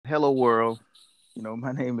Hello world.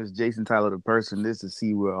 My name is Jason Tyler the person. This is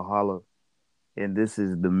Holla, and this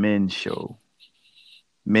is the Men Show.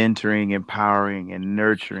 Mentoring, empowering, and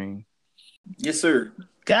nurturing. Yes, sir.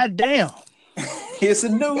 God damn. It's a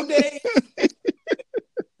new day.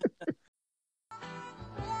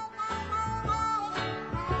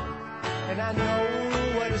 And I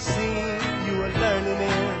know what a scene you were learning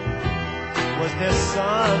in. Was there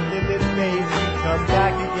something that made you come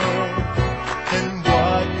back again? And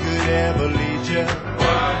what could ever lead you?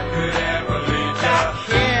 What could ever lead you?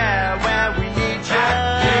 Here where we need you.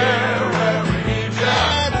 Here where we need you.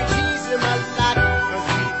 Yeah, we tease him a lot, 'cause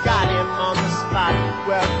we got him on the spot.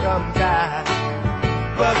 Welcome back.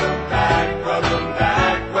 Welcome back, welcome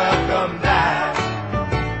back, welcome back.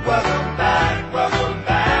 Welcome back, welcome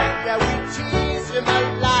back. Yeah, we tease him a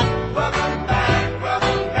lot. Welcome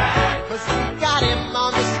back, 'cause we got him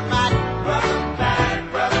on the spot. Welcome back.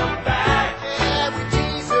 Yeah, we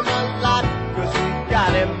tease him a lot, 'cause we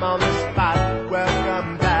got him on the spot.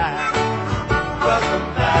 Welcome back.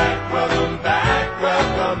 Welcome back, welcome back,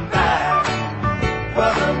 welcome back.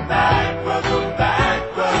 Welcome back, welcome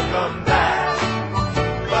back, welcome back.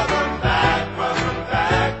 Welcome back, welcome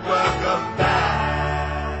back, welcome back.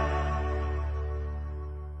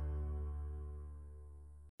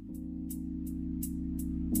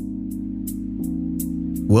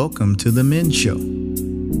 Welcome to the Men Show,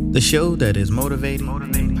 the show that is motivating,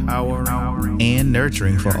 empowering, and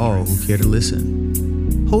nurturing for all who care to listen.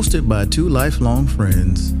 Hosted by two lifelong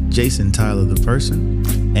friends, Jason Tyler the person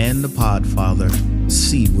and the Podfather,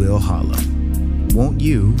 C. Holla. Won't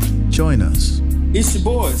you join us? It's your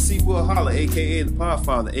boy, C. Holla, a.k.a. the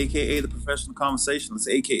Podfather, a.k.a. the Professional Conversationalist,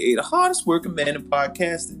 a.k.a. the hardest working man in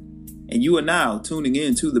podcasting. And you are now tuning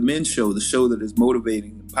in to the Men Show, the show that is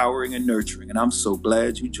motivating, empowering, and nurturing. And I'm so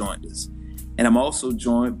glad you joined us. And I'm also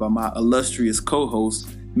joined by my illustrious co-host,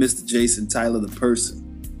 Mr. Jason Tyler the person.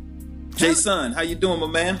 Jason, how you doing, my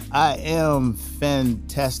man? I am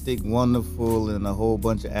fantastic, wonderful, and a whole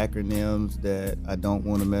bunch of acronyms that I don't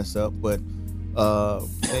want to mess up. But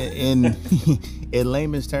in in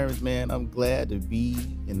layman's terms, man, I'm glad to be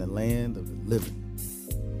in the land of the living.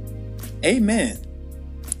 Amen.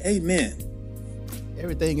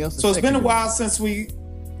 Everything else is So it's been a secondary.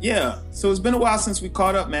 while since we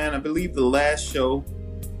caught up, man. I believe the last show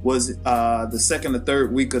was the second or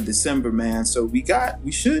third week of December, man. So we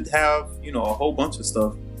should have, a whole bunch of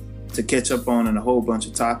stuff to catch up on and a whole bunch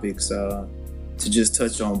of topics to just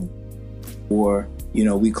touch on before,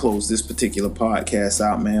 we close this particular podcast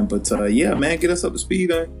out, man. But yeah, man, get us up to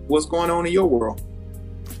speed on what's going on in your world.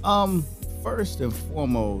 First and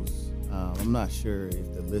foremost, I'm not sure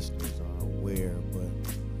if the listeners are aware, but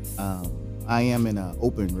I am in an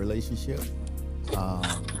open relationship.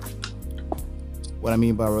 What I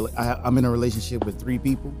mean by I'm in a relationship with three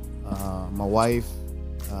people: my wife,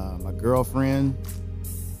 my girlfriend,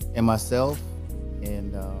 and myself.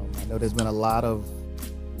 And I know there's been a lot of,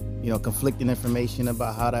 conflicting information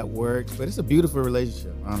about how that works, but it's a beautiful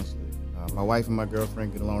relationship, honestly. My wife and my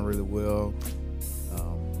girlfriend get along really well.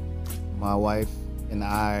 My wife and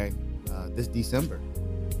I, this December,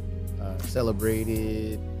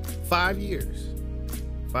 celebrated 5 years.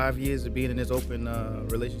 5 years of being in this open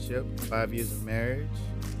relationship, 5 years of marriage.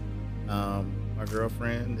 My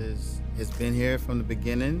girlfriend has been here from the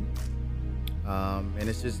beginning, and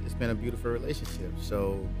it's been a beautiful relationship.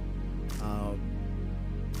 So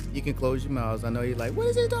you can close your mouths. I know you're like, what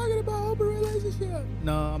is he talking about, open relationship?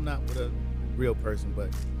 No, I'm not with a real person, but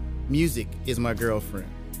music is my girlfriend,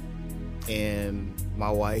 and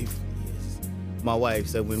my wife is my wife.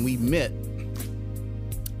 So when we met,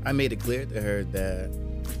 I made it clear to her that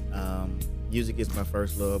music is my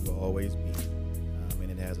first love, will always be,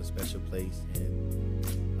 and it has a special place.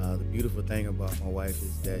 And the beautiful thing about my wife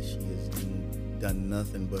is that she has done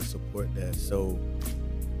nothing but support that. So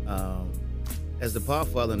as the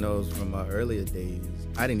Podfather knows from my earlier days,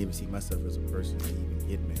 I didn't even see myself as a person to even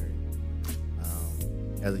get married.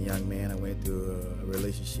 As a young man, I went through a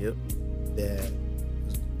relationship that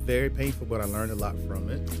was very painful, but I learned a lot from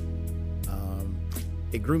it.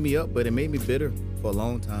 It grew me up, but it made me bitter for a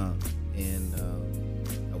long time. And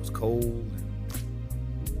I was cold.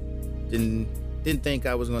 Didn't think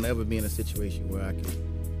I was going to ever be in a situation where I could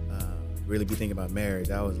really be thinking about marriage.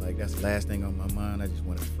 I was like, that's the last thing on my mind. I just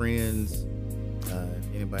wanted friends.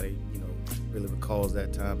 If anybody, really recalls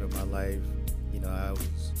that time in my life, I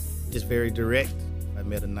was just very direct. I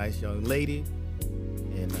met a nice young lady,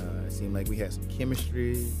 and it seemed like we had some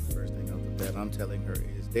chemistry. First thing off the bat I'm telling her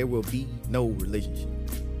is there will be no relationship.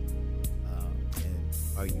 And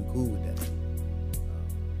are you cool with that?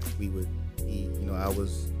 We would be, I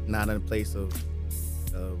was not in a place of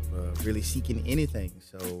of really seeking anything.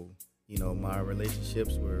 So, you know, my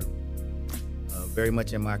relationships were very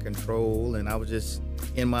much in my control, and I was just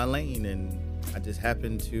in my lane, and I just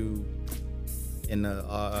happened to,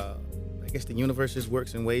 I guess the universe just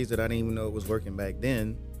works in ways that I didn't even know it was working back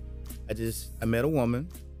then. I met a woman,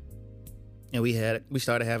 and we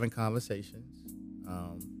started having conversations,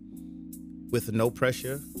 with no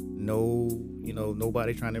pressure,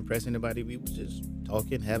 nobody trying to impress anybody. We was just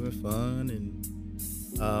talking, having fun,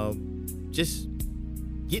 and just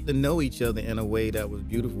getting to know each other in a way that was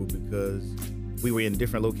beautiful, because we were in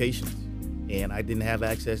different locations, and I didn't have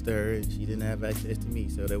access to her, and she didn't have access to me.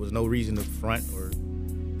 So there was no reason to front or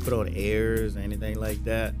put on airs or anything like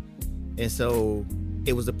that. And so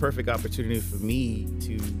it was the perfect opportunity for me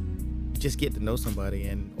to just get to know somebody.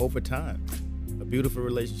 And over time, a beautiful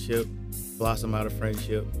relationship blossomed out of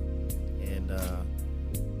friendship. And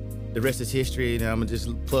the rest is history. And I'm gonna just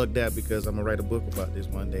plug that because I'm gonna write a book about this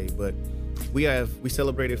one day. But we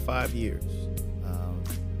celebrated 5 years.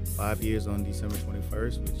 5 years on December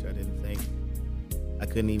 21st, which I didn't think, I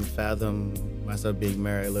couldn't even fathom myself being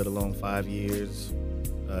married, let alone 5 years,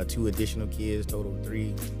 2 additional kids, total of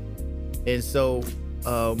 3. And so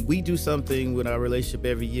we do something with our relationship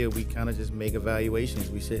every year. We kind of just make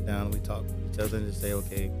evaluations. We sit down and we talk to each other and just say,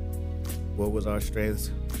 okay, what was our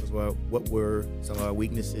strengths? What were some of our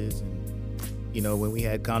weaknesses? And, you know, when we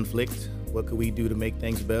had conflict, what could we do to make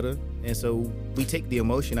things better? And so we take the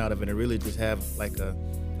emotion out of it and really just have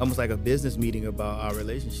almost like a business meeting about our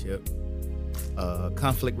relationship,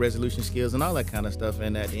 conflict resolution skills and all that kind of stuff.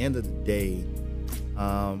 And at the end of the day,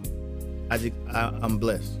 I'm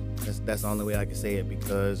blessed. That's the only way I can say it,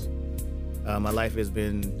 because my life has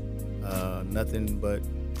been nothing but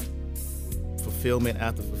fulfillment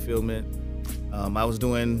after fulfillment. I was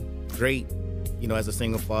doing great, you know, as a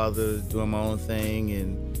single father, doing my own thing,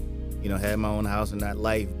 and, you know, had my own house and that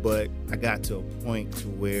life. But I got to a point to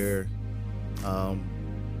where the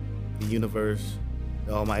universe,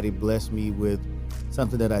 the Almighty, blessed me with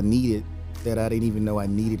something that I needed, that I didn't even know I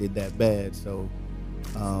needed it that bad. So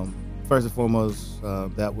first and foremost,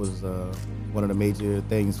 that was one of the major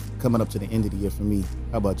things coming up to the end of the year for me.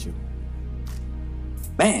 How about you?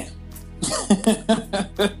 Man.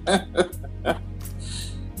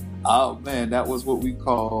 Oh man, that was what we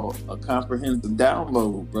call a comprehensive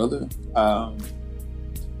download, brother.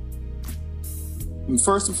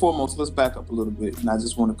 First and foremost, let's back up a little bit, and I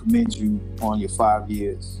just want to commend you on your 5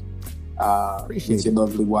 years with your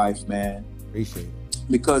lovely wife, man. Appreciate it.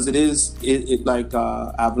 Because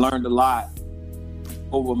I've learned a lot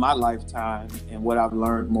over my lifetime, and what I've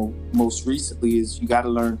learned most recently is you got to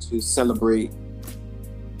learn to celebrate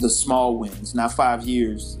the small wins. Now, 5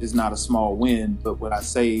 years is not a small win, but what I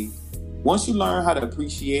say, once you learn how to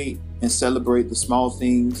appreciate and celebrate the small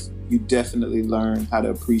things, you definitely learn how to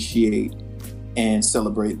appreciate and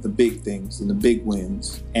celebrate the big things and the big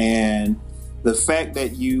wins. And the fact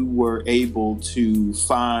that you were able to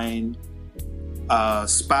find a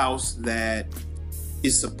spouse that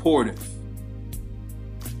is supportive,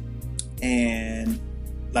 and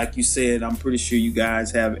like you said, I'm pretty sure you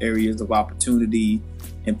guys have areas of opportunity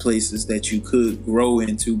and places that you could grow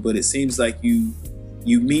into, but it seems like you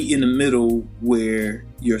meet in the middle where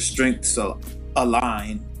your strengths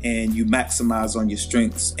align, and you maximize on your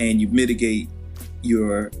strengths and you mitigate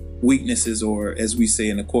your weaknesses, or as we say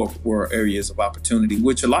in the corporate world, areas of opportunity,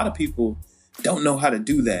 which a lot of people don't know how to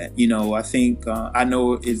do that. You know, I think I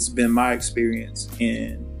know it's been my experience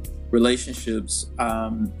in relationships.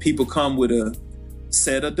 People come with a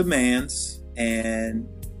set of demands and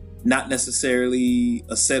not necessarily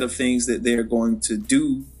a set of things that they're going to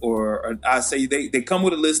do, or I say they come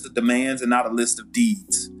with a list of demands and not a list of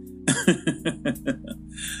deeds.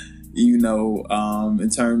 You know, in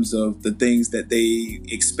terms of the things that they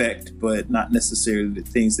expect, but not necessarily the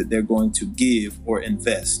things that they're going to give or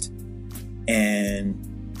invest. And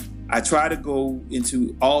I try to go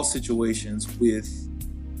into all situations with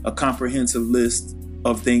a comprehensive list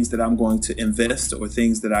of things that I'm going to invest or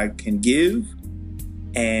things that I can give.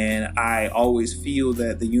 And I always feel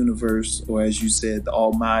that the universe, or as you said, the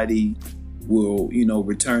Almighty, will, you know,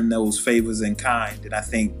 return those favors in kind. And I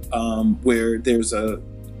think where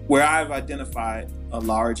I've identified a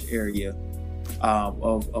large area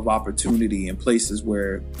of opportunity in places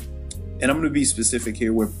where, and I'm going to be specific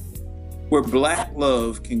here, where Black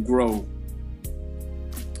love can grow,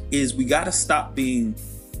 is we got to stop being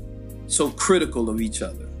so critical of each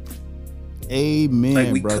other.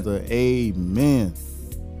 Amen, brother. Amen.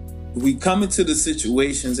 We come into the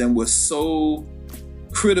situations and we're so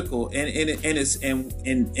critical,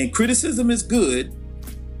 and criticism is good,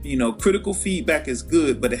 critical feedback is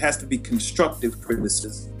good, but it has to be constructive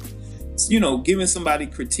criticism. Giving somebody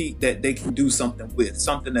critique that they can do something with,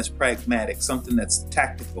 something that's pragmatic, something that's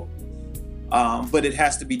tactical. But it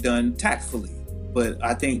has to be done tactfully. But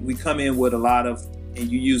I think we come in with a lot of,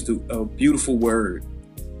 and you used a beautiful word.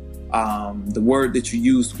 The word that you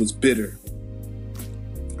used was bitter.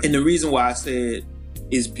 And the reason why I said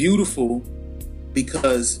it's beautiful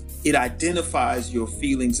because it identifies your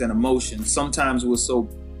feelings and emotions. Sometimes we're so,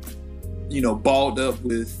 balled up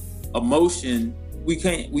with emotion, we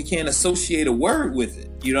can't associate a word with it.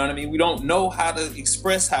 You know what I mean? We don't know how to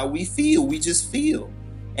express how we feel. We just feel.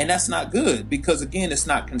 And that's not good because, again, it's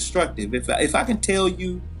not constructive. If I can tell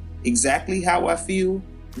you exactly how I feel,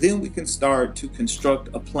 then we can start to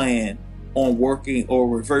construct a plan on working or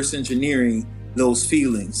reverse engineering those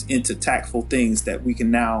feelings into tactful things that we can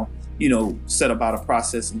now, set about a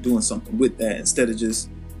process and doing something with that instead of just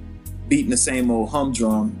beating the same old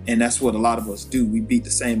humdrum. And that's what a lot of us do. We beat the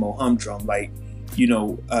same old humdrum. Like,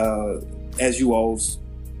 as you all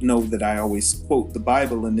know that I always quote the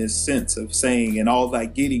Bible in this sense of saying, in all thy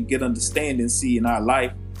getting, get understanding. See, in our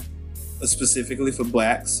life, specifically for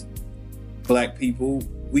black people,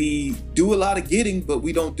 we do a lot of getting, but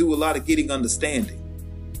we don't do a lot of getting understanding.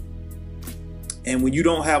 And when you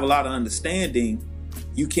don't have a lot of understanding,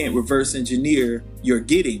 you can't reverse engineer your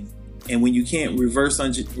getting. And when you can't reverse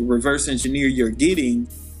engineer your getting,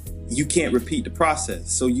 you can't repeat the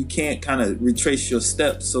process. So you can't kind of retrace your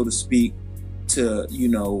steps, so to speak, to,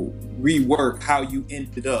 rework how you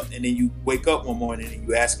ended up. And then you wake up one morning and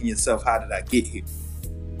you're asking yourself, how did I get here?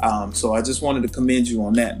 So I just wanted to commend you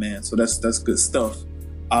on that, man. So that's good stuff.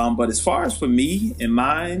 But as far as for me and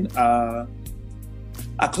mine,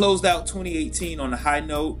 I closed out 2018 on a high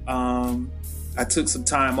note. I took some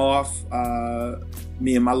time off.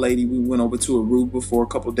 Me and my lady, we went over to Aruba for a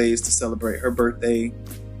couple of days to celebrate her birthday.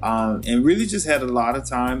 And really just had a lot of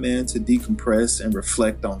time, man, to decompress and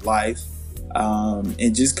reflect on life.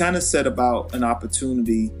 And just kind of set about an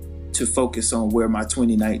opportunity to focus on where my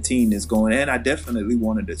 2019 is going. And I definitely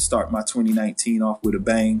wanted to start my 2019 off with a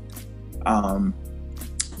bang.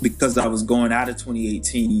 Because I was going out of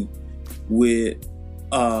 2018 with,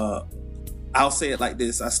 I'll say it like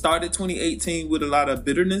this. I started 2018 with a lot of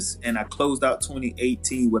bitterness and I closed out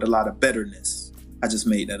 2018 with a lot of betterness. I just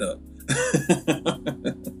made that up.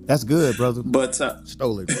 That's good, brother. But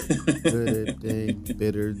stole it.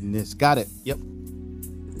 Bitterness. Got it. Yep.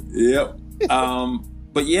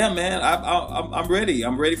 But yeah, man, I'm ready.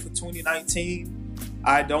 I'm ready for 2019.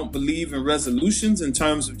 I don't believe in resolutions in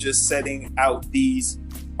terms of just setting out these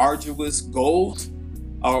arduous goals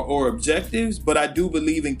or objectives, but I do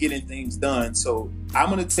believe in getting things done. So I'm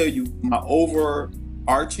going to tell you my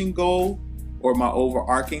overarching goal, or my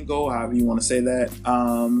overarching goal, however you want to say that,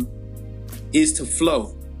 is to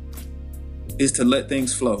flow, is to let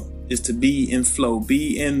things flow, is to be in flow,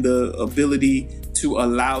 be in the ability to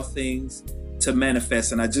allow things to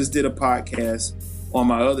manifest. And I just did a podcast on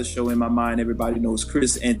my other show, In My Mind, Everybody Knows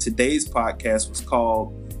Chris, and today's podcast was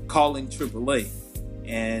called Calling AAA.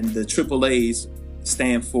 And the AAAs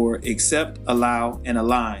stand for Accept, Allow, and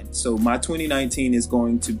Align. So my 2019 is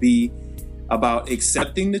going to be about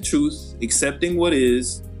accepting the truth, accepting what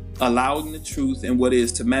is, allowing the truth and what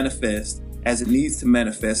is to manifest as it needs to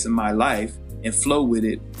manifest in my life, and flow with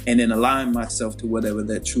it, and then align myself to whatever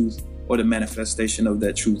that truth or the manifestation of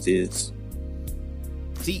that truth is.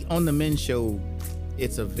 See, on the Men Show,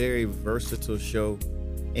 it's a very versatile show,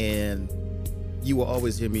 and you will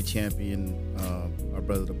always hear me champion our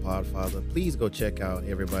brother, the Podfather. Please go check out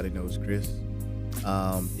Everybody Knows Chris.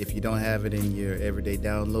 If you don't have it in your everyday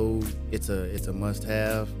download, it's a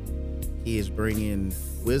must-have. He is bringing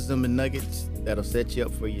wisdom and nuggets that'll set you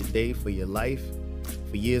up for your day, for your life,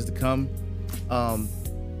 for years to come.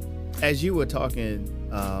 As you were talking,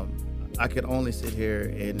 I could only sit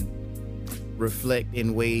here and reflect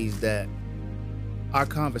in ways that our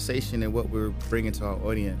conversation and what we're bringing to our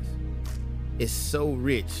audience is so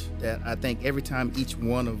rich that I think every time each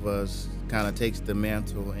one of us kind of takes the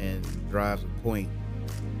mantle and drives a point,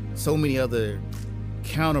 so many other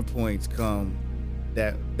counterpoints come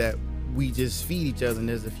that we just feed each other. And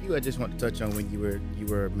there's a few I just want to touch on when you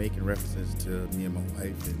were making references to me and my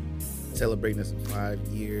wife and celebrating us for 5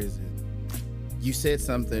 years. And you said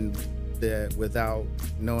something that, without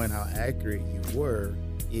knowing how accurate you were,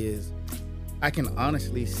 is I can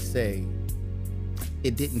honestly say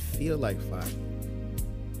it didn't feel like 5 years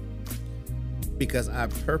because I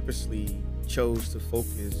purposely chose to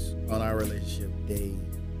focus on our relationship day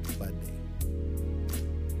by day.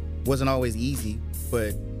 Wasn't always easy,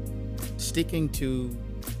 but sticking to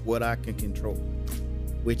what I can control,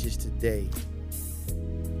 which is today,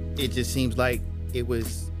 it just seems like it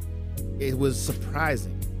was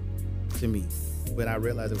surprising to me when I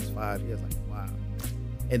realized it was 5 years. Like, wow.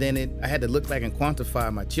 And then I had to look back and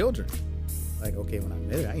quantify my children. Like, okay, when I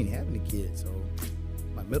met her, I ain't have any kids. So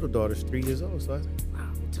my middle daughter's 3 years old. So I was like,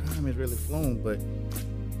 wow, time has really flown. But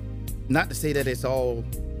not to say that it's all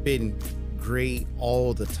been great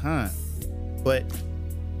all the time, but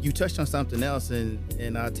you touched on something else,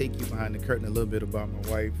 and I'll take you behind the curtain a little bit about my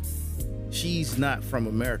wife. She's not from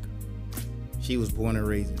America. She was born and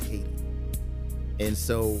raised in Haiti. And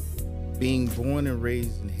so being born and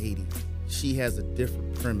raised in Haiti, she has a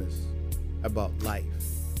different premise about life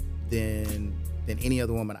than any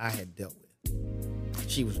other woman I had dealt with.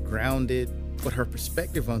 She was grounded, but her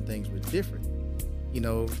perspective on things was different. You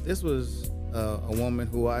know, this was a woman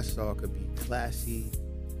who I saw could be classy,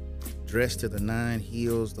 dressed to the nine,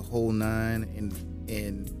 heels, the whole nine,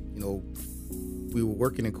 and you know, we were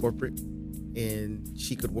working in corporate, and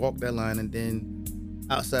she could walk that line, and then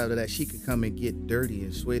outside of that, she could come and get dirty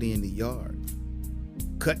and sweaty in the yard,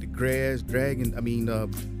 cut the grass, bagging up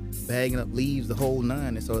leaves, the whole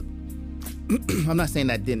nine. And so I'm not saying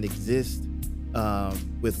that didn't exist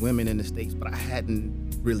with women in the States, but I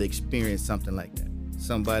hadn't really experienced something like that.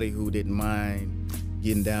 Somebody who didn't mind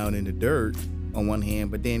getting down in the dirt on one hand,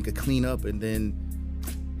 but then could clean up and then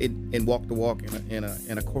and walk the walk in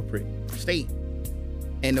a corporate state.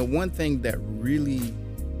 And the one thing that really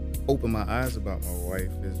opened my eyes about my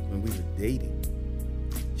wife is when we were dating,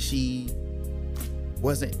 she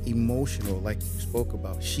wasn't emotional like you spoke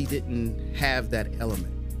about. She didn't have that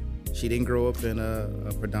element. She didn't grow up in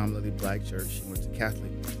a predominantly black church. She went to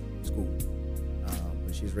Catholic school.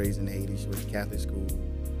 When she was raised in Haiti, she went to Catholic school.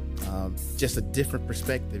 Just a different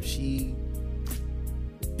perspective. She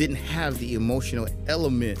didn't have the emotional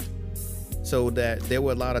element, so that there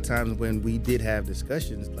were a lot of times when we did have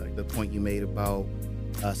discussions, like the point you made about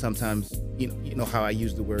sometimes, you know how I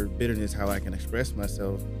use the word bitterness, how I can express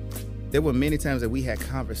myself. There were many times that we had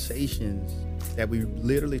conversations that we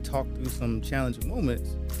literally talked through some challenging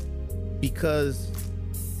moments because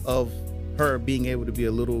of her being able to be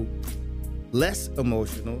a little less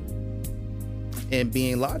emotional and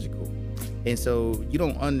being logical. And so you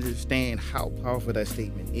don't understand how powerful that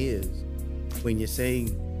statement is when you're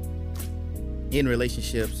saying in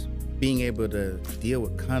relationships, being able to deal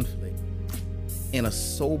with conflict in a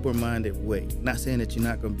sober-minded way. Not saying that you're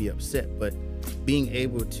not going to be upset, but being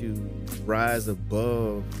able to rise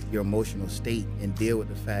above your emotional state and deal with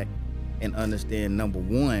the fact and understand, number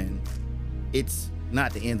one, it's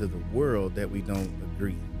not the end of the world that we don't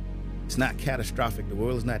agree. It's not catastrophic. The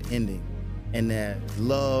world is not ending. And that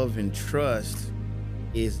love and trust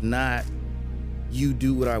is not you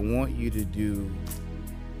do what I want you to do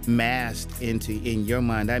masked into in your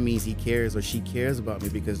mind. That means he cares or she cares about me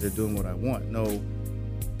because they're doing what I want. No,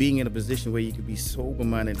 being in a position where you can be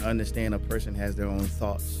sober-minded and understand a person has their own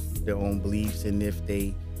thoughts, their own beliefs, and if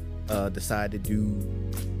they decide to do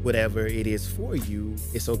whatever it is for you,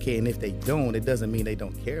 it's okay. And if they don't, it doesn't mean they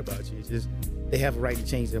don't care about you. It's just they have a right to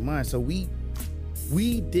change their mind. So we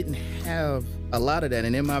didn't have a lot of that.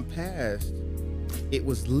 And in my past, it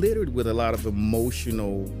was littered with a lot of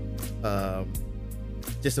emotional,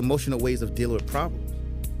 just emotional ways of dealing with problems.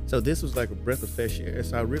 So this was like a breath of fresh air.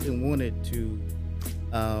 So I really wanted to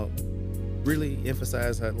really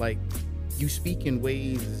emphasize how, like, you speak in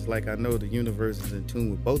ways, it's like I know the universe is in tune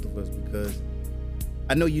with both of us, because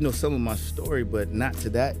I know you know some of my story, but not to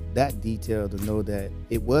that detail to know that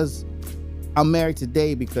it was, I'm married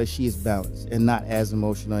today because she is balanced and not as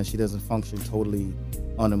emotional, and she doesn't function totally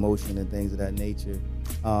on emotion and things of that nature.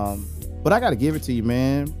 But I got to give it to you,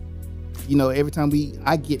 man. You know, every time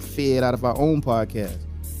I get fed out of our own podcast,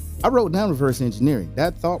 I wrote down reverse engineering.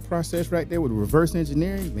 That thought process right there with reverse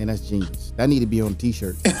engineering, man, that's genius. That need to be on a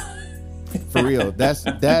t-shirt. For real. That's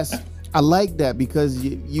I like that, because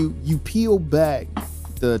you peel back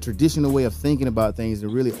the traditional way of thinking about things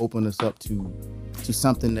and really open us up to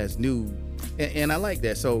something that's new. And I like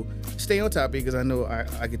that. So stay on topic, because I know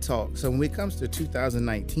I could talk. So when it comes to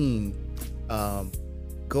 2019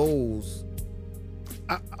 goals,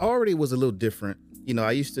 I already was a little different. You know,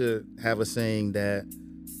 I used to have a saying that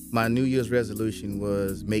my New Year's resolution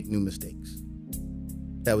was make new mistakes.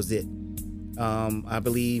 That was it. I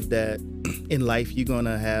believe that in life you're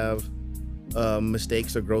gonna have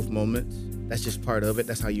mistakes or growth moments. That's just part of it.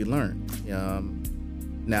 That's how you learn.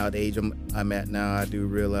 Now at the age I'm at now, I do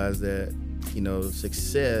realize that, you know,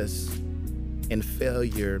 success and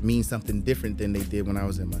failure means something different than they did when I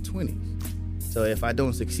was in my 20s. So if I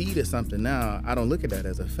don't succeed at something now, I don't look at that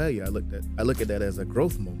as a failure. I look at that as a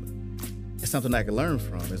growth moment. It's something I can learn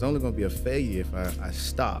from. It's only going to be a failure if I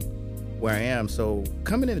stop where I am. So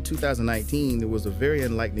coming into 2019, it was a very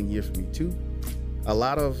enlightening year for me too. A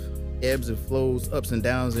lot of ebbs and flows, ups and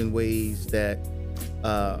downs in ways that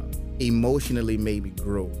emotionally made me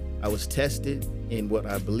grow. I was tested in what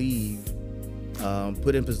I believe,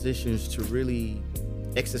 put in positions to really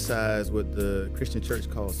exercise what the Christian church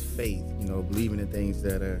calls faith, believing in things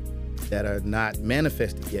that are not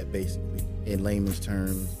manifested yet, basically, in layman's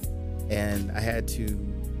terms. And I had to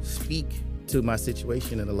speak to my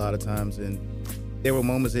situation and a lot of times, and there were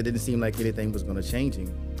moments it didn't seem like anything was going to change,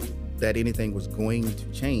 that anything was going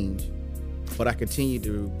to change. But I continued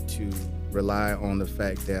to rely on the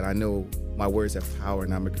fact that I know my words have power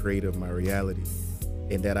and I'm a creator of my reality,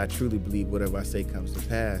 and that I truly believe whatever I say comes to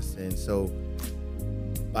pass. And so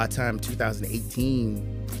by the time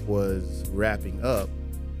 2018 was wrapping up,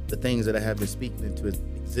 the things that I have been speaking into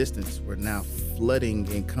existence were now flooding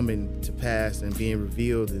and coming to pass and being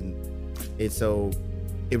revealed. And so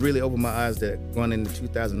it really opened my eyes that going into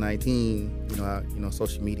 2019,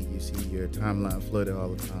 social media, you see your timeline flooded all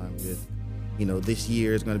the time with, this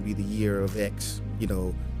year is going to be the year of X. You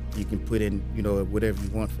can put in, whatever you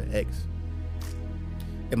want for X.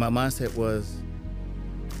 And my mindset was,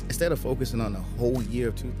 instead of focusing on the whole year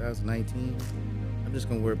of 2019, I'm just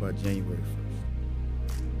going to worry about January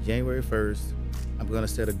 1st. January 1st, I'm going to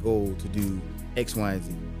set a goal to do X, Y, and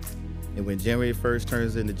Z. And when January 1st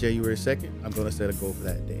turns into January 2nd, I'm going to set a goal for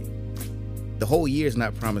that day. The whole year is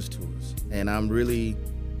not promised to us. And I'm really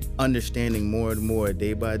understanding more and more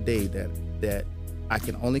day by day that I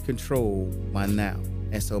can only control my now.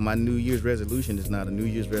 And so my New Year's resolution is not a New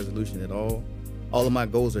Year's resolution at all. All of my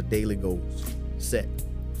goals are daily goals set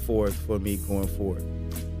forth for me going forward.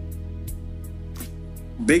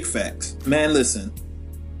 Big facts. Man, listen.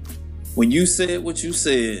 When you said what you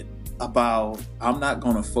said about I'm not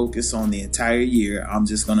going to focus on the entire year, I'm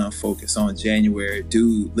just going to focus on January,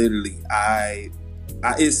 dude, literally,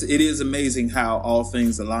 it is amazing how all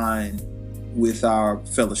things align with our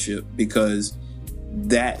fellowship, because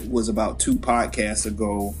that was about 2 podcasts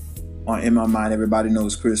ago on In My Mind, Everybody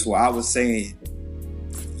Knows Chris, where I was saying,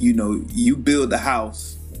 you build the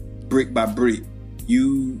house brick by brick.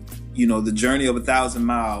 The journey of 1,000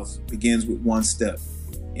 miles begins with 1 step.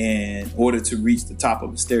 And in order to reach the top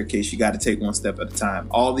of the staircase, you got to take 1 step at a time.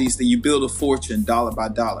 All these things, you build a fortune dollar by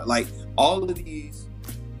dollar. Like all of these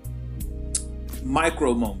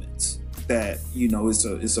micro moments that,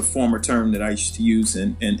 it's a former term that I used to use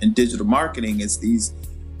in digital marketing. It's these,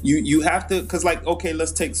 you have to, because okay,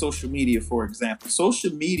 let's take social media, for example.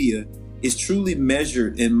 Social media is truly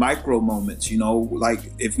measured in micro moments.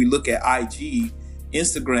 Like if we look at IG,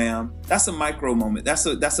 Instagram, that's a micro moment. That's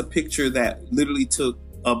a picture that literally took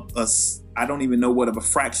I don't even know what of a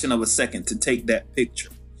fraction of a second to take that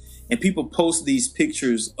picture. And people post these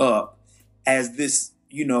pictures up as this,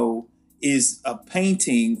 is a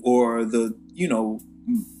painting or the,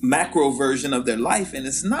 macro version of their life. And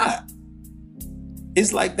it's not.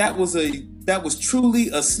 It's like that was truly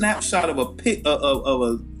a snapshot of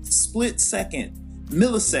a split second,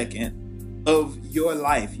 millisecond of your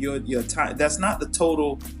life, your time. That's not the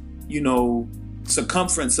total,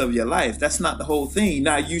 circumference of your life. That's not the whole thing.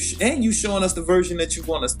 Now you showing us the version that you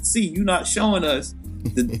want us to see. You're not showing us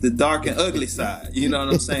the dark and ugly side. You know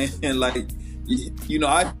what I'm saying? And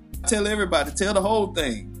I tell everybody, tell the whole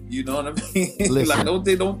thing. You know what I mean? Like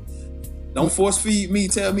don't force feed me.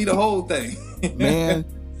 Tell me the whole thing. Man,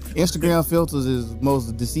 Instagram filters is the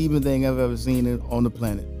most deceiving thing I've ever seen on the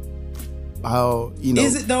planet. How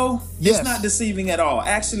is it though? Yes. It's not deceiving at all.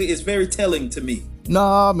 Actually, it's very telling to me.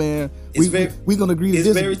 Nah, man. We're gonna agree to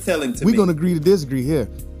disagree. It's very telling to me. We're gonna agree to disagree here.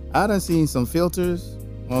 I done seen some filters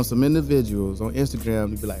on some individuals on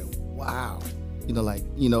Instagram to be like, wow.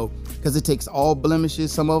 Because it takes all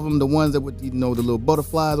blemishes. Some of them, the ones that would, the little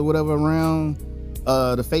butterflies or whatever around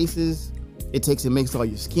the faces. It takes and makes all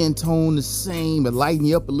your skin tone the same, but lighten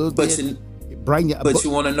you up a little bit. Brighten you up. But you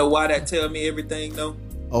want to know why that tell me everything, though?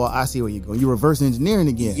 Oh, I see where you're going. You're reverse engineering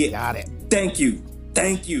again. Yeah. Got it. Thank you.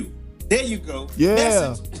 There you go.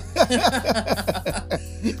 Yeah. Because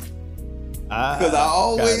I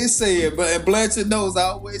always say it, but Blanchard knows I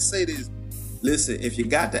always say this. Listen, if you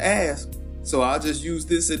got to ask, so I'll just use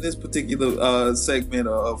this in this particular segment,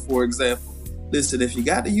 for example. Listen, if you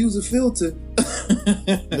got to use a filter,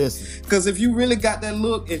 listen, because if you really got that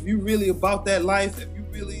look, if you really about that life, if you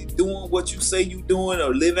really doing what you say you doing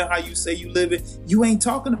or living how you say you living, you ain't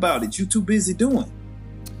talking about it. You too busy doing.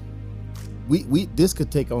 This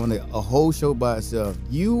could take on a whole show by itself.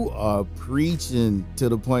 You are preaching to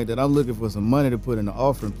the point that I'm looking for some money to put in the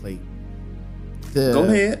offering plate. Go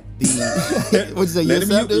ahead. What'd you say?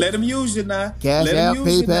 Let him use you now. Cash App,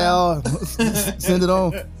 PayPal, send it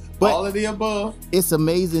on. But all of the above. it's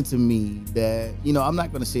amazing to me that, you know, I'm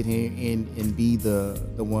not going to sit here and be the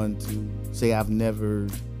one to say I've never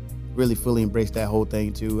really fully embraced that whole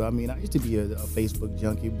thing too. I mean, I used to be a Facebook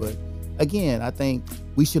junkie, but again, I think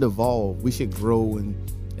we should evolve, we should grow, and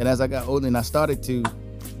as I got older and I started to,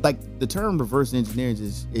 like, the term reverse engineering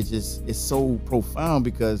is so profound,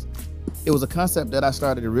 because it was a concept that I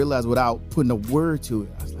started to realize without putting a word to it.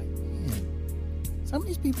 I was like, man, some of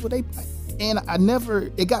these people, it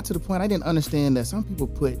got to the point I didn't understand that some people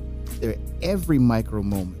put their every micro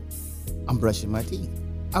moment. I'm brushing my teeth,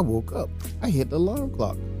 I woke up, I hit the alarm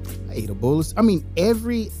clock, I ate a bowl of, I mean,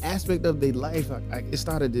 every aspect of their life, it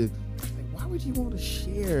started to, like, why would you want to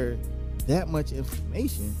share that much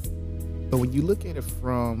information? But when you look at it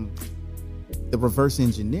from the reverse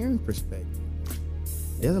engineering perspective,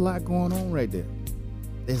 there's a lot going on right there.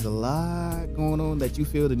 There's a lot going on that you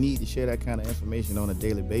feel the need to share that kind of information on a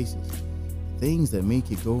daily basis. Things that make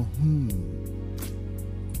you go,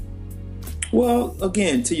 Well,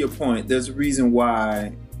 again, to your point, there's a reason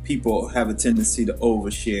why people have a tendency to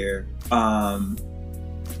overshare.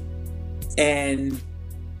 And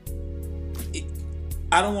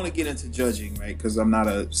I don't want to get into judging, right? Because I'm not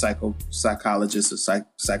a psychologist or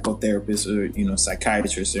psychotherapist or, you know,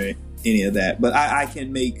 psychiatrist or any of that. But I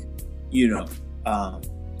can make, you know,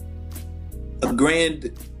 a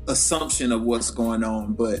grand assumption of what's going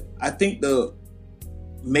on. But I think the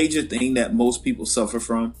major thing that most people suffer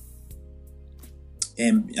from,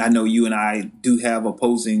 and I know you and I do have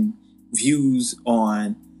opposing views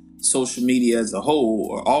on social media as a whole,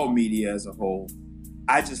 or all media as a whole.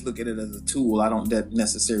 I just look at it as a tool. I don't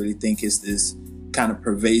necessarily think it's this kind of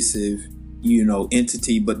pervasive, you know,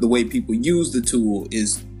 entity, but the way people use the tool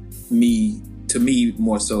is to me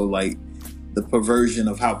more so like the perversion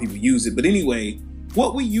of how people use it. But anyway,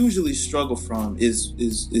 what we usually struggle from is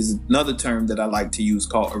another term that I like to use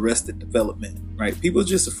called arrested development, right? People are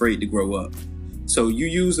just afraid to grow up. So you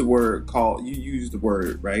use the word,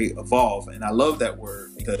 right? Evolve. And I love that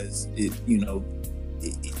word because it, you know,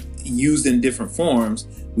 used in different forms,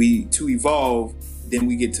 to evolve, then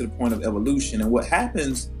we get to the point of evolution. And what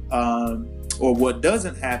happens, or what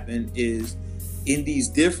doesn't happen, is in these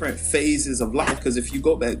different phases of life, because if you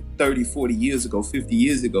go back 30, 40 years ago, 50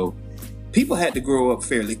 years ago, people had to grow up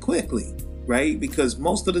fairly quickly, right? Because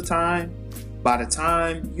most of the time, by the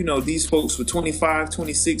time, you know, these folks were 25,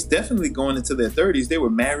 26, definitely going into their 30s, they were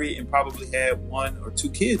married and probably had 1 or 2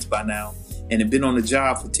 kids by now and had been on the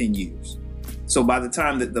job for 10 years. So by the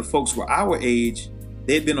time that the folks were our age,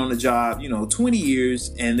 they'd been on the job, you know, 20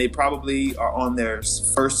 years, and they probably are on their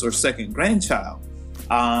first or second grandchild.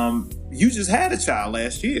 You just had a child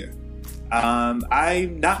last year.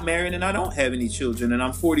 I'm not married and I don't have any children, and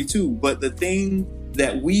I'm 42. But the thing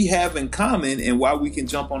that we have in common, and why we can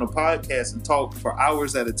jump on a podcast and talk for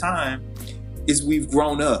hours at a time, is we've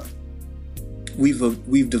grown up.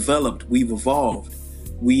 We've developed. We've evolved.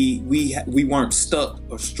 We weren't stuck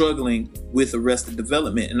or struggling with arrested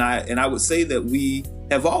development, and I would say that we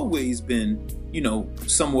have always been, you know,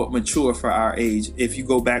 somewhat mature for our age. If you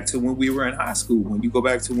go back to when we were in high school, when you go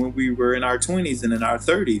back to when we were in our 20s and in our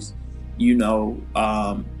 30s, you know,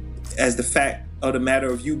 as the fact of the matter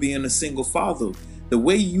of you being a single father, the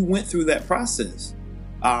way you went through that process,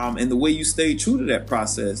 and the way you stayed true to that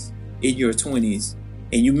process in your 20s.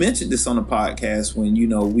 And you mentioned this on the podcast when, you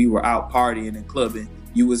know, we were out partying and clubbing.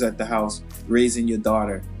 You was at the house raising your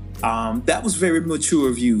daughter. That was very mature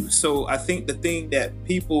of you. So I think the thing that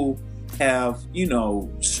people have, you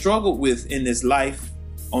know, struggled with in this life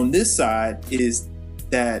on this side is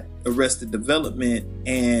that arrested development.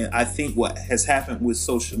 And I think what has happened with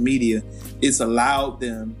social media is allowed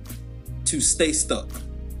them to stay stuck.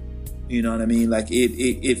 You know what I mean? Like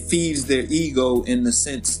it feeds their ego in the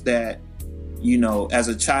sense that, you know, as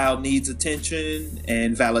a child needs attention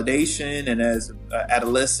and validation, and as an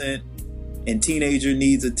adolescent and teenager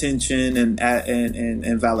needs attention and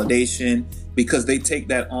validation, because they take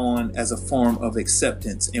that on as a form of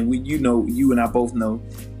acceptance. And when, you know, you and I both know,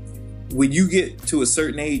 when you get to a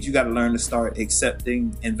certain age, you got to learn to start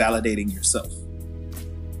accepting and validating yourself.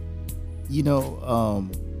 You know,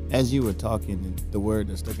 as you were talking, the word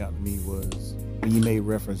that stuck out to me was when you made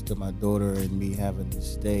reference to my daughter and me having to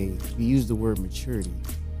stay. You used the word maturity,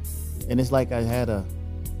 and it's like I had an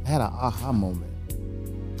aha moment.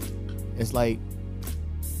 It's like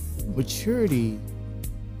maturity,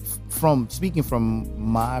 from speaking from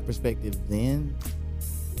my perspective then,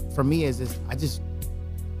 for me is this: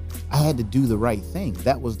 I had to do the right thing.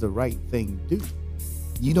 That was the right thing to do.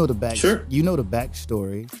 You know the Sure. You know the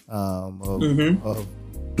backstory of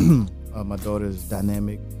my daughter's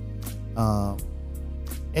dynamic.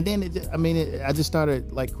 And then I just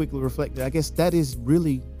started like quickly reflecting. I guess that is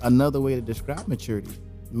really another way to describe maturity,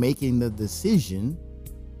 making the decision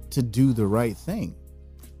to do the right thing.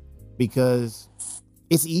 Because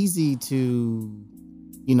it's easy to,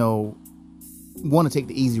 want to take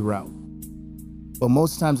the easy route. But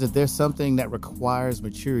most times if there's something that requires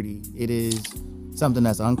maturity, it is something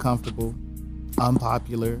that's uncomfortable,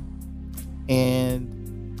 unpopular,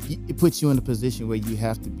 and it puts you in a position where you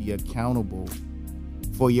have to be accountable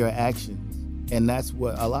for your actions. And that's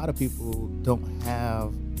what a lot of people don't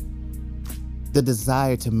have the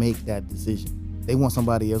desire to make that decision. They want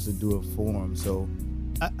somebody else to do it for them. So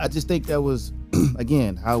I just think that was,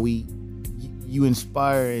 again, how you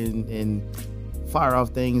inspire and fire off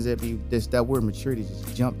things at me. That word maturity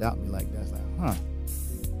just jumped out at me like that. It's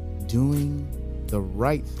like, doing the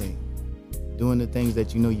right thing, doing the things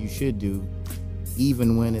that you should do,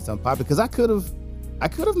 even when it's unpopular. Because I could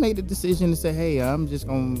have made the decision to say, hey, I'm just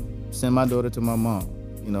gonna send my daughter to my mom,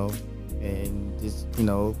 and just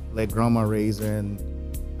let grandma raise her and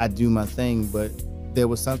I do my thing. But there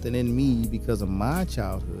was something in me because of my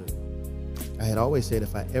childhood. I had always said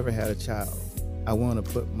if I ever had a child, I want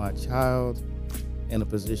to put my child in a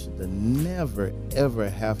position to never ever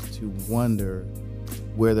have to wonder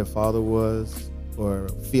where their father was, or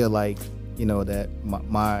feel like that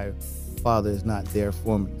my father is not there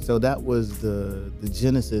for me. So that was the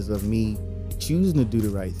genesis of me choosing to do the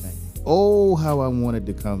right thing. Oh, how I wanted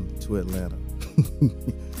to come to Atlanta.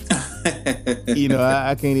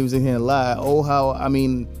 I can't even sit here and lie. Oh, how,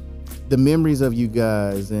 the memories of you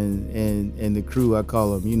guys and the crew, I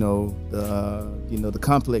call them, the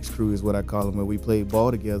complex crew is what I call them, where we played ball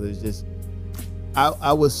together. It's just,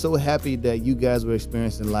 I was so happy that you guys were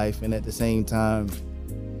experiencing life, and at the same time,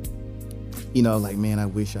 like, man, I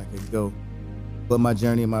wish I could go. But my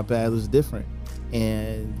journey and my path was different.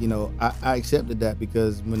 And, I accepted that,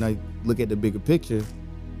 because when I look at the bigger picture,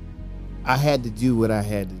 I had to do what I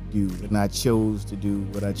had to do, and I chose to do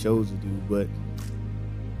what I chose to do. But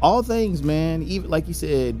all things, man, even like you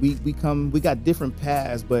said, we got different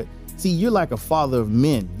paths. But see, you're like a father of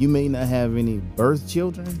men. You may not have any birth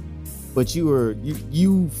children, but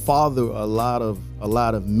you father a lot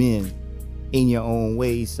of men in your own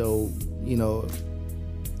way. So,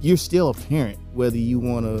 you're still a parent, whether you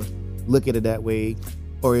want to look at it that way,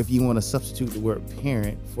 or if you want to substitute the word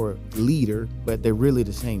parent for leader, but they're really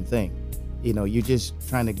the same thing. You're just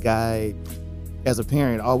trying to guide. As a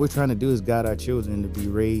parent, all we're trying to do is guide our children to be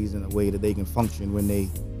raised in a way that they can function when they,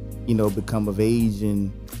 become of age.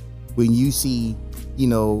 And when you see,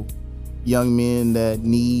 young men that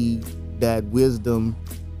need that wisdom,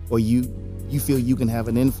 or you feel you can have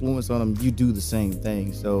an influence on them, you do the same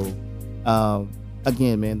thing. So,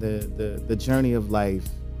 again, man, the journey of life,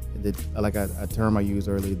 like a term I used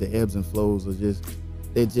earlier, the ebbs and flows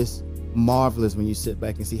they're just marvelous when you sit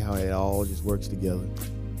back and see how it all just works together.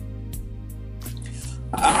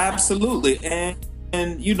 Absolutely. And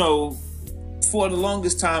for the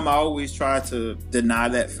longest time, I always tried to deny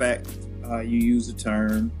that fact. You use the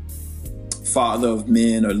term father of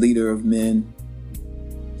men or leader of men.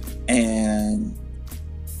 And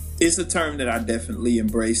it's a term that I definitely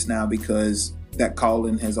embrace now, because that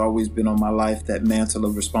calling has always been on my life. That mantle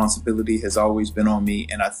of responsibility has always been on me.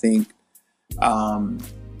 And I think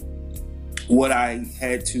what I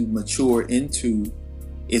had to mature into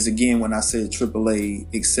is, again, when I said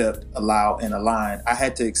AAA, accept, allow, and align, I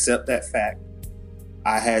had to accept that fact.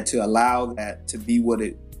 I had to allow that to be what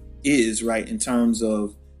it is, right? In terms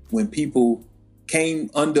of when people came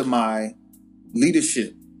under my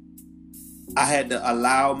leadership, I had to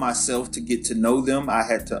allow myself to get to know them. I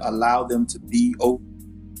had to allow them to be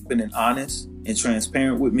open and honest and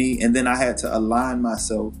transparent with me. And then I had to align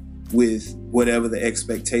myself with whatever the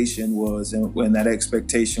expectation was. And when that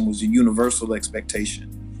expectation was a universal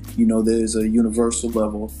expectation, there's a universal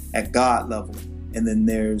level at God level. And then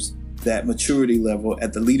there's that maturity level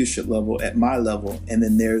at the leadership level, at my level. And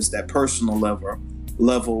then there's that personal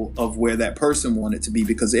level of where that person wanted to be,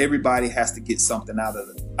 because everybody has to get something out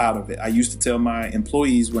of it. I used to tell my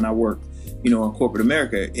employees when I worked, in corporate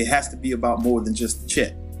America, it has to be about more than just the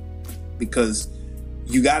check, because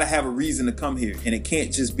you got to have a reason to come here, and it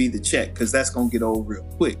can't just be the check, because that's going to get old real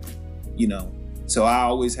quick, So I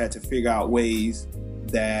always had to figure out ways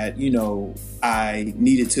that, I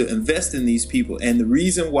needed to invest in these people. And the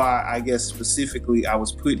reason why, I guess specifically, I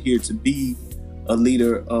was put here to be a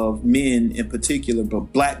leader of men in particular,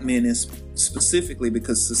 but black men specifically,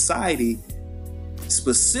 because society,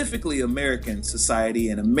 specifically American society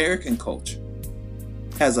and American culture,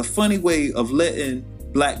 has a funny way of letting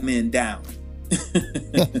black men down.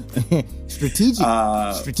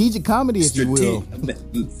 strategic comedy, if you will.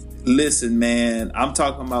 Listen, man, I'm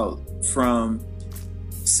talking about from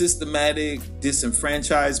systematic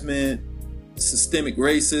disenfranchisement, systemic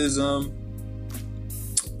racism,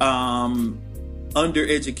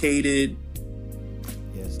 undereducated,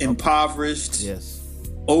 Yes. impoverished, Yes.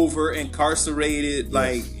 over incarcerated. Yes.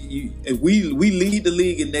 Like we lead the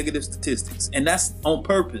league in negative statistics, and that's on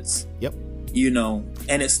purpose. Yep.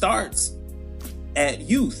 And it starts at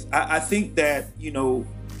youth. I think that,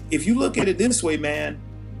 if you look at it this way, man,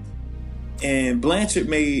 and Blanchard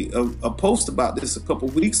made a post about this a couple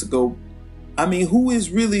weeks ago. I mean, who is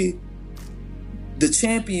really the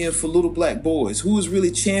champion for little black boys? Who is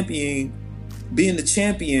really being the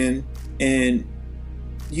champion and,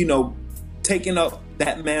 taking up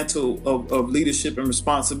that mantle of leadership and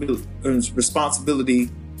responsibility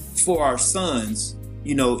for our sons?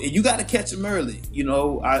 And you got to catch them early.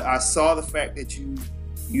 I saw the fact that you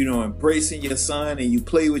embracing your son and you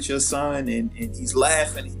play with your son and he's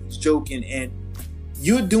laughing, he's joking, and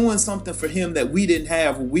you're doing something for him that we didn't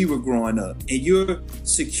have when we were growing up. And you're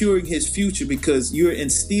securing his future because you're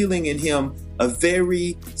instilling in him a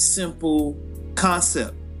very simple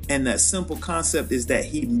concept. And that simple concept is that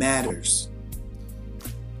he matters.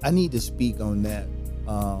 I need to speak on that.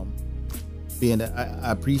 Being that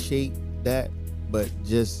I appreciate that, but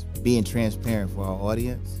just being transparent for our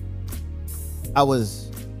audience, I was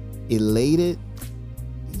elated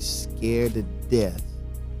and scared to death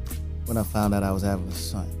when I found out I was having a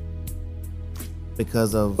son,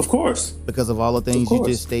 because of course, because of all the things you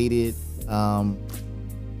just stated,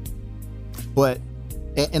 but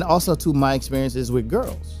and also to my experiences with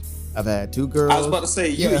girls. I've had 2 girls. I was about to say,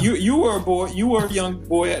 you were a boy, you were a young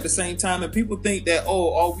boy at the same time, and people think that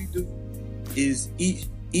all we do is eat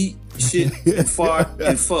shit and fart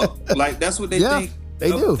and fuck. Like that's what they think. They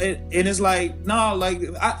do. And it's like, no, like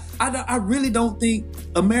I really don't think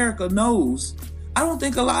America knows. I don't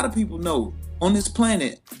think a lot of people know on this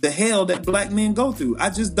planet the hell that black men go through. I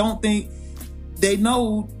just don't think they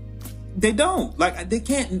know. They don't. Like they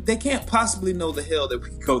can't possibly know the hell that we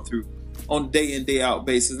go through on a day in, day out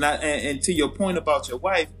basis. And to your point about your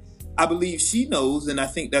wife, I believe she knows, and I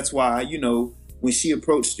think that's why, when she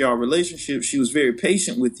approached your relationship, she was very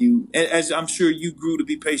patient with you, as I'm sure you grew to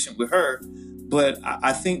be patient with her. But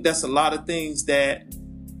I think that's a lot of things that,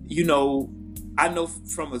 I know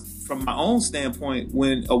from my own standpoint,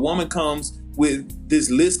 when a woman comes with this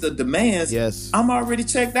list of demands, yes, I'm already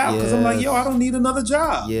checked out because I'm like, I don't need another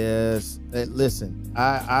job. Yes. Listen,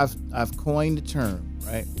 I've coined the term,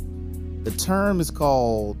 right? The term is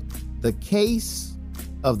called the case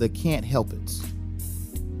of the can't help it.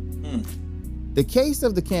 The case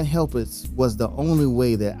of the can't help it was the only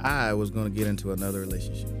way that I was going to get into another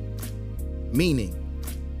relationship. Meaning,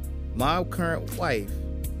 my current wife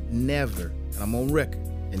never, and I'm on record,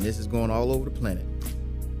 and this is going all over the planet,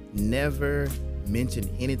 never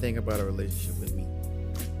mentioned anything about a relationship with me.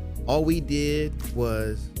 All we did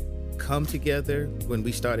was come together when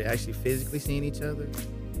we started actually physically seeing each other.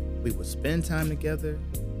 We would spend time together.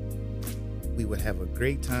 We would have a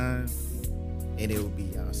great time. And it would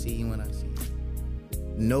be, I'll see you when I see you.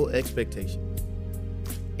 No expectations.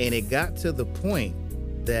 And it got to the point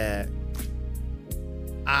that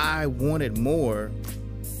I wanted more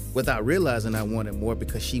without realizing I wanted more,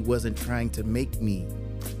 because she wasn't trying to make me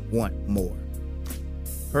want more.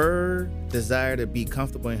 Her desire to be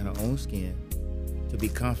comfortable in her own skin, to be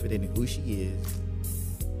confident in who she is,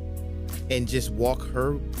 and just walk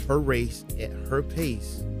her race at her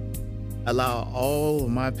pace, allow all of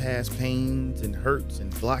my past pains and hurts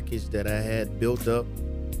and blockage that I had built up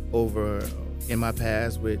over in my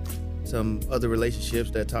past with some other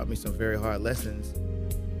relationships that taught me some very hard lessons.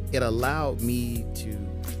 It allowed me to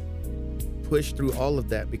push through all of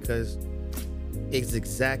that, because it's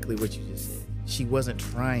exactly what you just said. She wasn't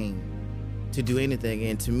trying to do anything.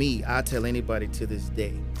 And to me, I tell anybody to this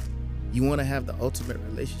day, you want to have the ultimate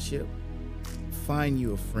relationship? Find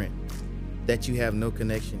you a friend that you have no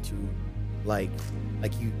connection to, like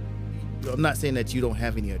you. I'm not saying that you don't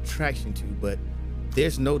have any attraction to, but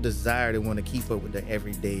there's no desire to want to keep up with them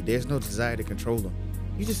every day. There's no desire to control them.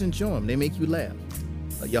 You just enjoy them. They make you laugh.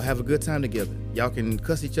 Y'all have a good time together. Y'all can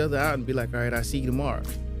cuss each other out and be like, all right, I'll see you tomorrow.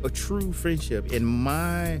 A true friendship in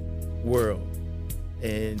my world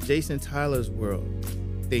and Jason Tyler's world,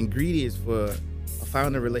 the ingredients for a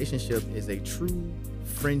founding relationship is a true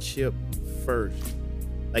friendship first.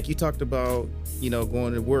 Like you talked about,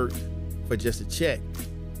 going to work for just a check.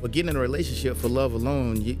 But getting in a relationship for love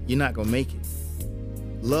alone, you're not going to make it.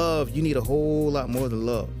 Love, you need a whole lot more than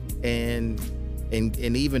love. And And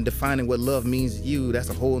even defining what love means to you, that's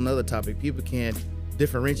a whole nother topic. People can't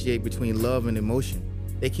differentiate between love and emotion.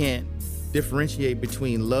 They can't differentiate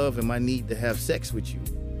between love and my need to have sex with you,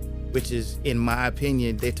 which is, in my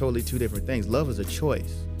opinion, they're totally two different things. Love is a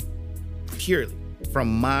choice, purely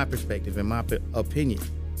from my perspective and my opinion.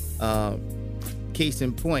 Case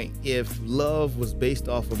in point, if love was based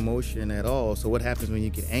off emotion at all, so what happens when you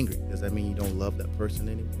get angry? Does that mean you don't love that person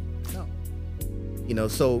anymore? No.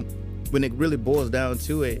 So when it really boils down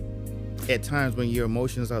to it, at times when your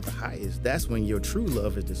emotions are the highest, that's when your true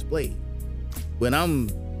love is displayed. When I'm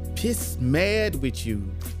pissed mad with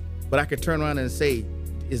you, but I could turn around and say,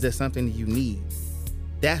 is there something you need?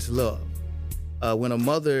 That's love. When a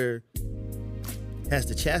mother has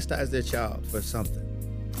to chastise their child for something,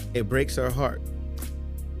 it breaks her heart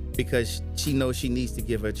because she knows she needs to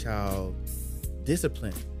give her child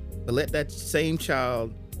discipline. But let that same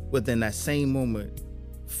child within that same moment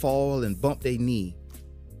fall and bump their knee,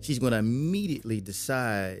 she's going to immediately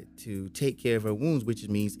decide to take care of her wounds, which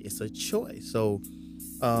means it's a choice. So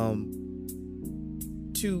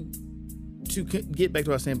to get back to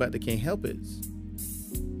what I was saying about the can't help it,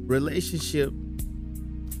 relationship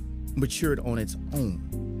matured on its own.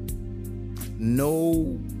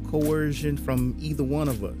 No coercion from either one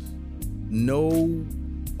of us. No,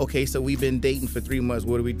 okay, so we've been dating for 3 months.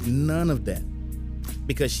 What do we? None of that.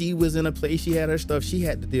 Because she was in a place, she had her stuff she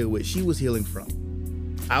had to deal with. She was healing from.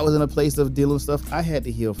 I was in a place of dealing with stuff I had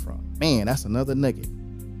to heal from. Man, that's another nugget.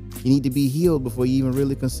 You need to be healed before you even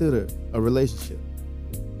really consider a relationship.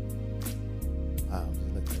 Wow,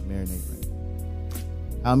 just let that marinate right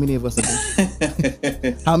now. How many of us are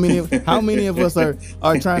how many of us are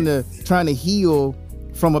trying to heal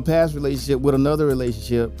from a past relationship with another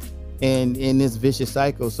relationship and in this vicious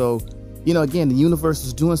cycle? So, again, the universe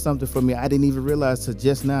is doing something for me I didn't even realize till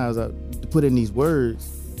just now as I put in these words.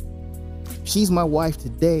 She's my wife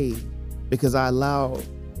today because I allow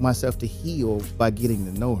myself to heal by getting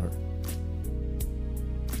to know her.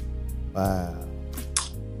 Wow.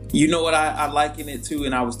 You know what I liken it to,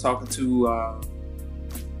 and I was talking to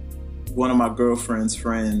one of my girlfriend's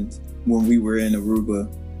friends when we were in Aruba,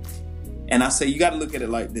 and I said, you got to look at it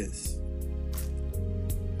like this.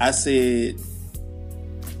 I said,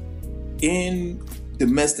 in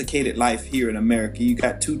domesticated life here in America, you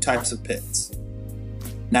got 2 types of pets.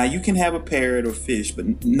 Now, you can have a parrot or fish,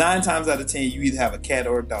 but 9 times out of 10, you either have a cat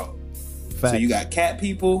or a dog. Facts. So you got cat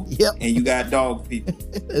people, and you got dog people.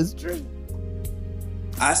 That's true.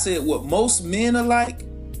 I said what most men are like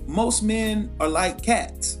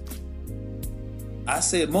cats. I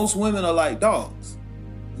said most women are like dogs.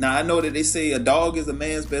 Now, I know that they say a dog is a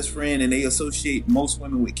man's best friend and they associate most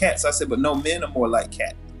women with cats. I said, but no, men are more like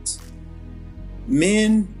cats.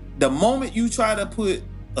 Men, the moment you try to put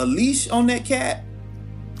a leash on that cat,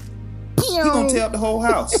 he gonna tear up the whole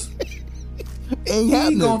house. He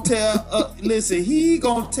gonna tear up. Listen, he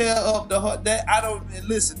gonna tear up the heart. That I don't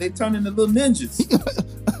listen. They turn into little ninjas.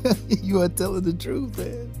 You are telling the truth,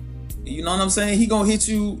 man. You know what I'm saying? He gonna hit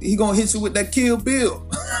you. He gonna hit you with that Kill Bill,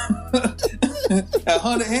 that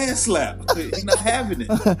 100 hand slap. He's not having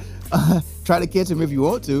it. Try to catch him if you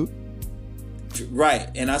want to. Right.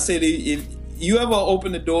 And I said, if you ever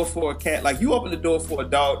open the door for a cat, like you open the door for a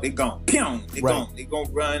dog, they gon' pew, they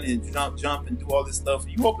gon' run and jump and do all this stuff.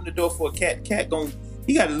 You open the door for a cat,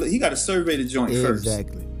 he got to survey the joint first.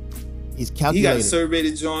 Exactly. He's calculated. He got to survey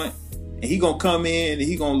the joint, and he gonna come in and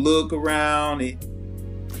he gonna look around and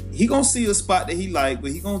he gonna see a spot that he like,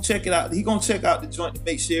 but he gonna check it out. He gonna check out the joint to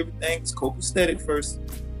make sure everything's copacetic first.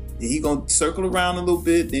 Then he gonna circle around a little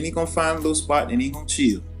bit. Then he gonna find a little spot and he gonna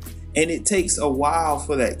chill. And it takes a while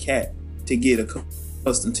for that cat to get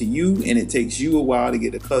accustomed to you, and it takes you a while to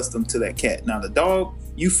get accustomed to that cat. Now the dog,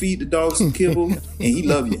 you feed the dog some kibble and he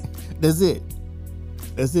love you. That's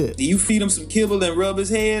it. You feed him some kibble and rub his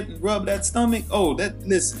head and rub that stomach. Oh,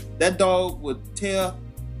 that dog would tear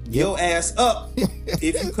your ass up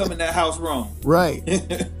if you come in that house wrong. Right.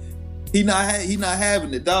 He not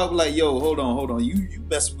having it. Dog like, yo, hold on. You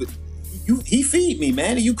mess with you. He feed me,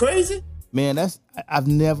 man. Are you crazy? Man, I've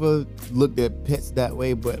never looked at pets that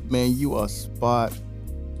way, but man, you are spot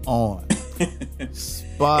on.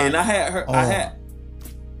 And I had her.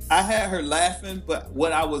 I had her laughing, but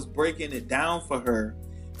what I was breaking it down for her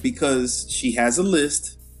because she has a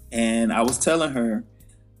list, and I was telling her,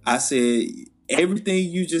 I said everything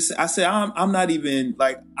you just. I said I'm not even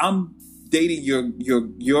like I'm dating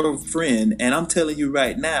your friend, and I'm telling you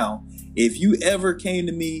right now, if you ever came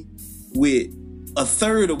to me with a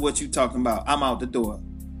third of what you talking about, I'm out the door.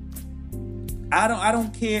 I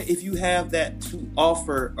don't care if you have that to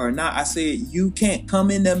offer or not. I said you can't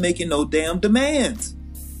come in there making no damn demands.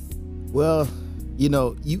 Well,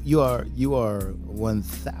 You are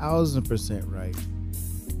 1,000% right.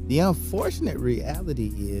 The unfortunate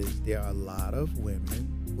reality is there are a lot of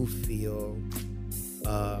women who feel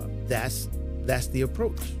that's the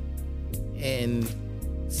approach, and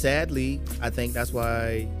sadly, I think that's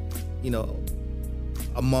why,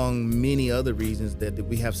 among many other reasons, that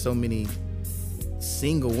we have so many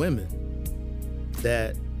single women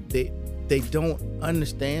that they don't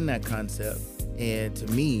understand that concept. And to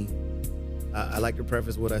me, I like to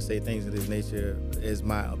preface what I say, things of this nature, as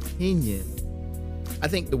my opinion. I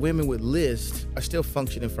think the women with list are still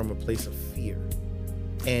functioning from a place of fear.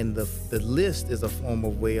 And the list is a form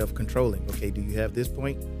of way of controlling. Okay, do you have this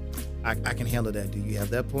point? I can handle that. Do you have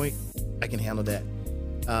that point? I can handle that.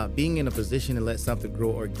 Being in a position to let something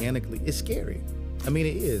grow organically is scary. I mean,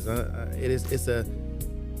 it is.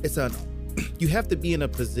 You have to be in a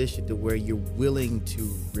position to where you're willing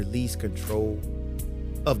to release control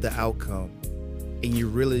of the outcome, and you're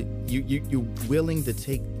willing to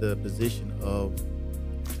take the position of,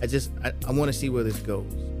 I want to see where this goes.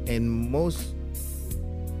 And most,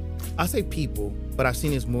 I say people, but I've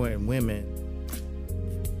seen this more in women,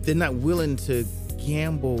 they're not willing to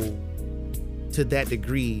gamble to that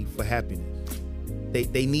degree for happiness.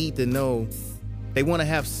 They need to know, they want to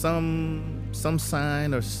have some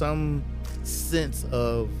sign or some sense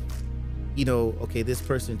of, okay, this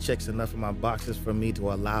person checks enough of my boxes for me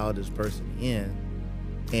to allow this person in.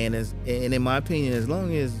 And in my opinion, as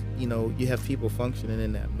long as you have people functioning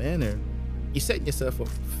in that manner, you're setting yourself up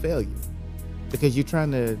for failure, because you're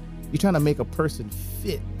trying to make a person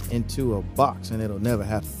fit into a box, and it'll never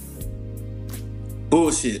happen.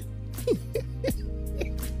 Bullshit.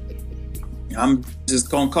 I'm just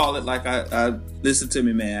gonna call it like I listen to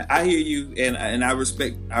me, man. I hear you, and I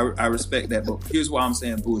respect that, but here's why I'm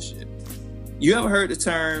saying bullshit. You ever heard the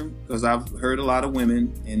term, because I've heard a lot of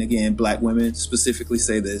women, and again, black women specifically,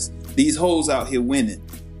 say this, these hoes out here winning.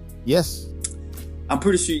 Yes. I'm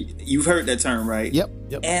pretty sure you've heard that term, right? Yep.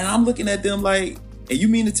 And I'm looking at them like, and you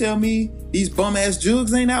mean to tell me these bum ass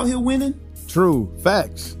jugs ain't out here winning? True.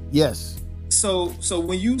 Facts. Yes. So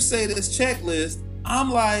when you say this checklist,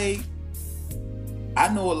 I'm like, I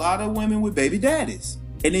know a lot of women with baby daddies.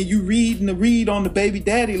 And then you read on the baby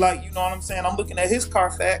daddy, like, you know what I'm saying? I'm looking at his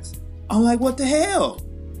Carfax. I'm like, what the hell?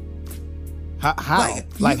 How? How?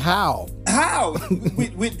 How?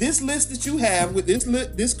 with this list that you have, with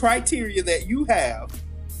this criteria that you have,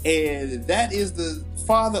 and that is the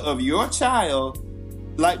father of your child,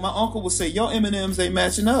 like my uncle would say, your M&Ms ain't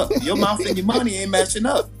matching up. Your mouth and your money ain't matching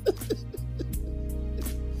up.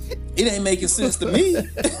 It ain't making sense to me.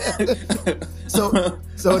 So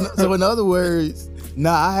in other words,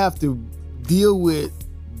 now I have to deal with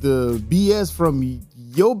the BS from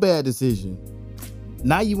your bad decision.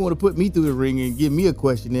 Now you want to put me through the ring and give me a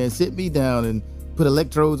questionnaire and sit me down and put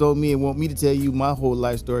electrodes on me and want me to tell you my whole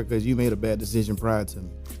life story because you made a bad decision prior to me.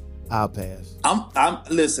 I'll pass.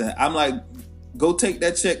 Listen, I'm like, go take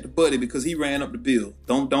that check to Buddy because he ran up the bill.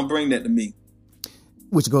 Don't bring that to me.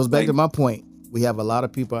 Which goes back to my point. We have a lot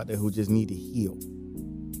of people out there who just need to heal.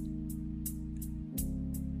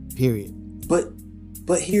 Period. But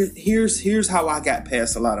here's how I got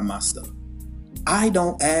past a lot of my stuff. I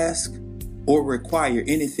don't ask or require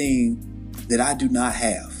anything that I do not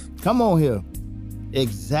have. Come on here.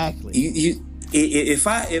 Exactly. If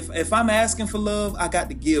I'm asking for love, I got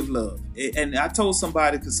to give love. And I told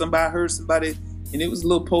somebody, because somebody heard somebody, and it was a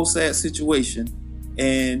little post-sad situation,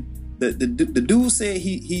 and the dude said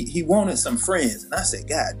he wanted some friends, and I said,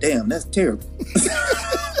 God damn, that's terrible.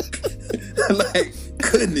 Like,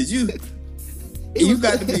 goodness, you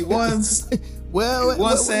got to be one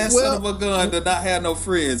sad son of a gun to not have no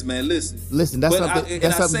friends, man. Listen.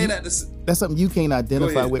 That's something you can't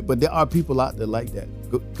identify with, but there are people out there like that.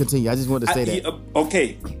 Continue. I just wanted to say that.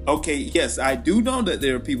 Okay. Yes, I do know that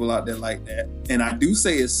there are people out there like that, and I do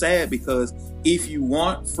say it's sad because if you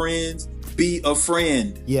want friends, be a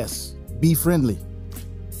friend. Yes, be friendly.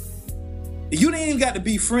 You ain't even got to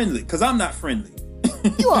be friendly because I'm not friendly.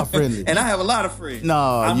 You are friendly. And I have a lot of friends.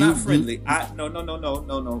 No, I'm not friendly.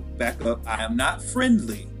 No. Back up. I am not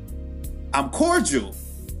friendly. I'm cordial.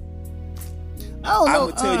 I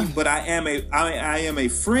would tell you, but I am a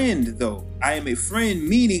friend though. I am a friend,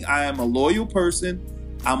 meaning I am a loyal person.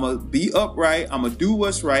 I'm gonna be upright. I'm gonna do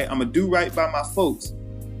what's right. I'm gonna do right by my folks.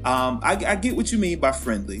 I get what you mean by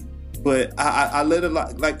friendly, but I let it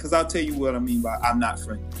like, because I'll tell you what I mean by I'm not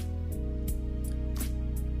friendly.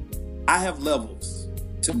 I have levels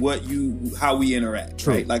to how we interact.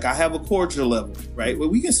 True. Right? Like I have a cordial level, right? Where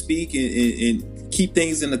we can speak and keep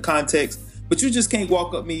things in the context, but you just can't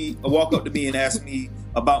walk up to me and ask me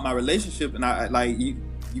about my relationship, and I like you.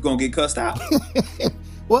 you're gonna get cussed out.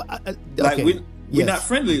 Well, Like okay. we're not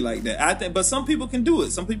friendly like that. I think, but some people can do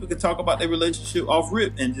it. Some people can talk about their relationship off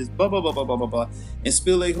rip and just blah blah blah blah blah blah blah, and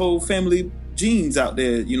spill their whole family genes out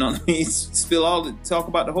there. You know what I mean? Talk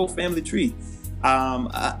about the whole family tree. I'm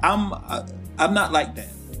not like that,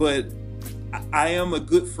 but I am a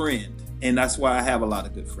good friend, and that's why I have a lot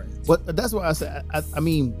of good friends. Well, that's why I said. I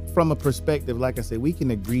mean, from a perspective, like I said, we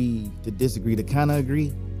can agree to disagree to kind of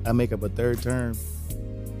agree. I make up a third term.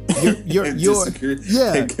 You're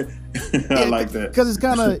yeah. I like that because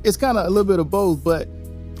it's kind of a little bit of both, but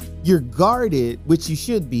you're guarded, which you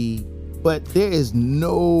should be, but there is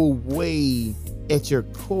no way at your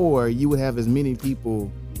core you would have as many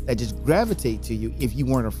people that just gravitate to you if you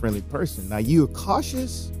weren't a friendly person. Now you're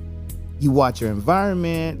cautious, you watch your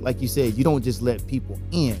environment, like you said, you don't just let people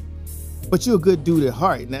in, but you're a good dude at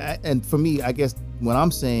heart. And for me, I guess when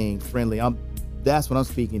I'm saying friendly, that's what I'm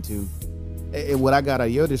speaking to. And what I got out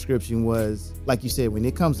of your description was, like you said, when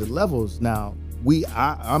it comes to levels, now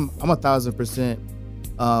I'm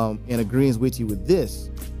 1,000% in agreement with you with this.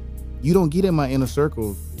 You don't get in my inner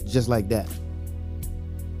circle just like that.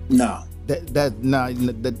 No.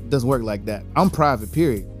 That doesn't work like that. I'm private,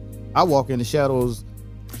 period. I walk in the shadows,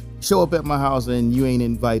 show up at my house, and you ain't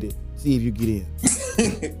invited. See if you get in.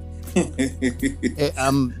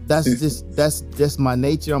 That's my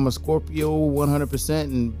nature. I'm a Scorpio 100%,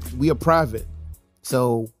 and we are private.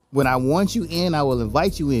 So when I want you in, I will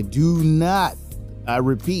invite you in. Do not, I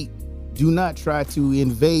repeat, do not try to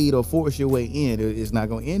invade or force your way in. It's not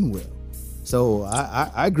going to end well. So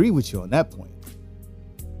I agree with you on that point.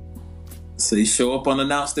 So you show up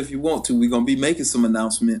unannounced if you want to. We're going to be making some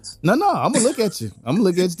announcements. No, I'm going to look at you. I'm going to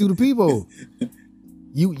look at you through the people.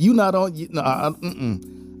 You not on,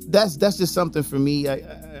 That's just something for me.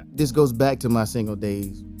 This goes back to my single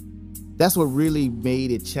days. That's what really made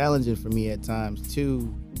it challenging for me at times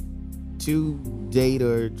to date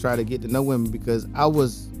or try to get to know women, because I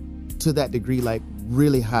was to that degree like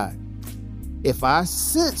really hot. If I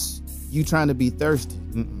sense you trying to be thirsty,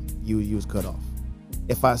 you was cut off.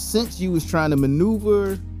 If I sense you was trying to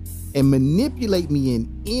maneuver and manipulate me in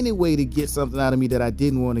any way to get something out of me that I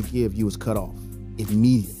didn't want to give, you was cut off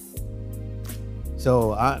immediately.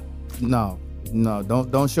 So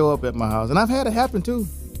don't show up at my house. And I've had it happen too.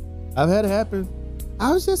 I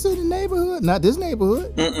was just in the neighborhood, not this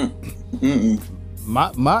neighborhood.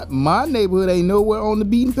 My neighborhood ain't nowhere on the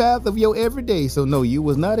beaten path of your everyday. So no, you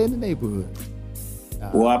was not in the neighborhood.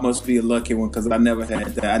 Well, I must be a lucky one, because I never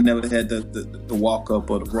had that. I never had the walk up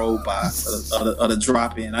or the roll by or the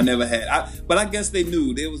drop in. I never had. But I guess they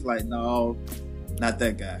knew. They was like, no, not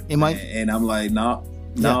that guy. And I'm like, no,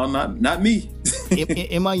 not me.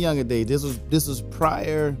 in my younger days, this was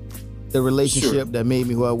prior the relationship that made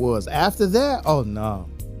me who I was. After that, oh no.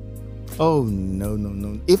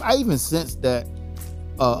 If I even sensed that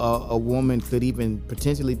a woman could even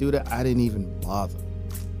potentially do that, I didn't even bother,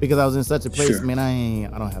 because I was in such a place, man. I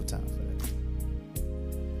don't have time for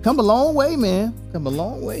that. Come a long way, man. Come a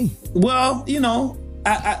long way. Well,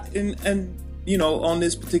 on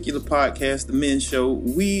this particular podcast, the Men Show,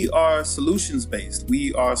 we are solutions based.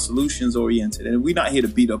 We are solutions oriented, and we're not here to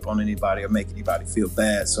beat up on anybody or make anybody feel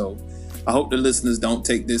bad. So I hope the listeners don't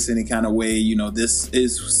take this any kind of way. This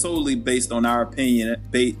is solely based on our opinion,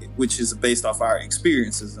 which is based off our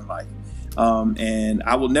experiences in life. And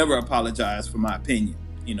I will never apologize for my opinion,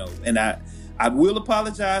 and I will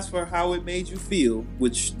apologize for how it made you feel,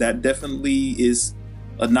 which that definitely is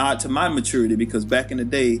a nod to my maturity, because back in the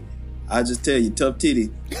day, I just tell you, tough titty.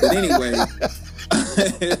 But anyway,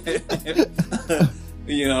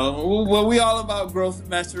 well, we all about growth and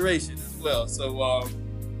maturation as well. So,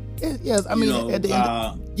 yes, I mean, at the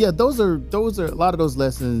end, those are a lot of those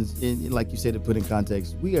lessons. Like you said, to put in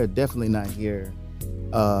context, we are definitely not here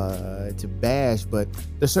to bash, but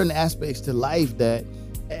there's certain aspects to life that,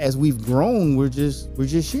 as we've grown, we're just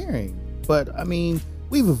sharing. But I mean,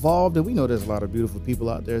 we've evolved, and we know there's a lot of beautiful people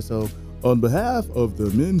out there. So, on behalf of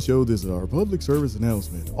the Men Show, this is our public service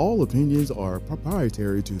announcement. All opinions are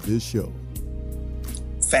proprietary to this show.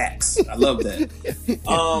 Facts. I love that.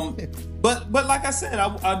 But like I said,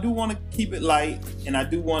 I do want to keep it light, and I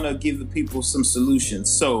do want to give the people some solutions.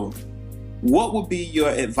 So what would be your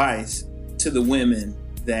advice to the women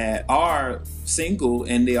that are single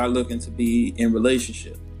and they are looking to be in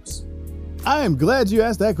relationships? I am glad you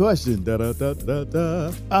asked that question.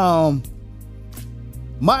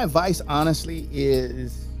 My advice, honestly,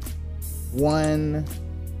 is one,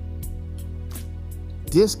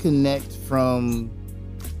 disconnect from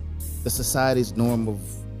the society's norm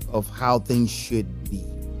of how things should be.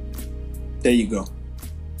 There you go.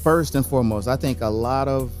 First and foremost, I think a lot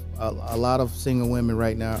of a lot of single women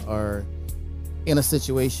right now are in a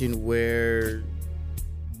situation where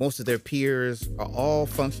most of their peers are all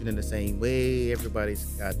functioning the same way. Everybody's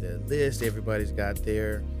got their list. Everybody's got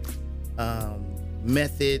their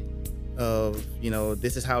method of,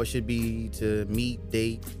 this is how it should be to meet,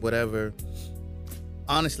 date, whatever.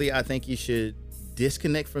 Honestly, I think you should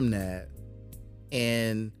disconnect from that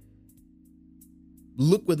and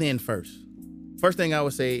look within first. First thing I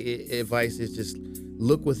would say, advice is just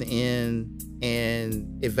look within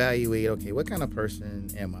and evaluate, okay, what kind of person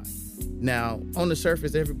am I? Now, on the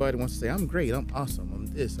surface, everybody wants to say, I'm great, I'm awesome, I'm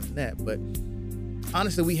this, I'm that. But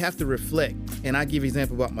honestly, we have to reflect. And I give you an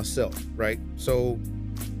example about myself, right? So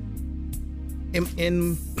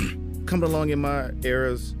in coming along in my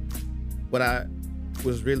eras, when I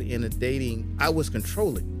was really into dating, I was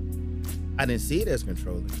controlling. I didn't see it as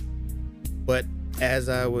controlling. But as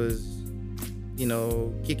I was,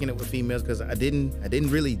 kicking it with females, because I didn't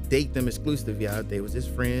really date them exclusively. They was just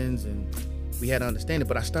friends, and we had to understand it.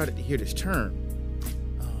 But I started to hear this term.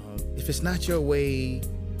 If it's not your way,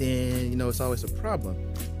 then it's always a problem.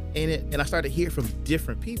 And I started to hear from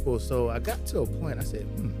different people. So I got to a point. I said,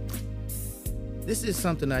 this is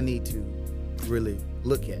something I need to really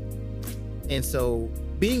look at. And so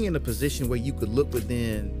being in a position where you could look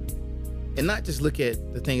within and not just look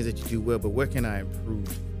at the things that you do well, but where can I improve?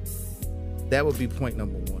 That would be point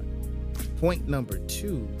number one. Point number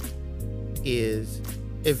two is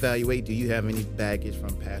evaluate, do you have any baggage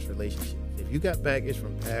from past relationships? If you got baggage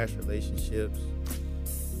from past relationships,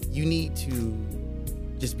 you need to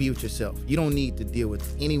just be with yourself. You don't need to deal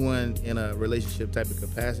with anyone in a relationship type of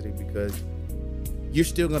capacity, because you're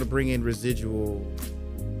still going to bring in residual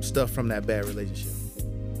stuff from that bad relationship.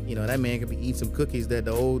 That man could be eating some cookies that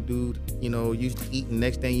the old dude, used to eat, and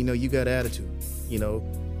next thing you know, you got attitude,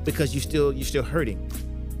 because you're still hurting.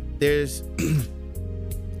 There's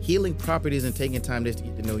healing properties and taking time just to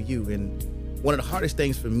get to know you. And one of the hardest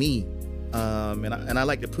things for me, and I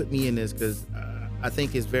like to put me in this, because I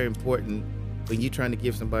think it's very important when you're trying to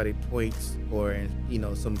give somebody points or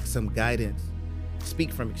some guidance,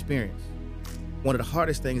 speak from experience. One of the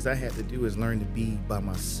hardest things I had to do is learn to be by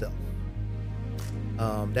myself.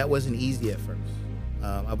 That wasn't easy at first.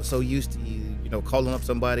 I was so used to, calling up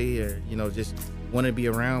somebody or, just wanting to be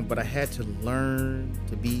around, but I had to learn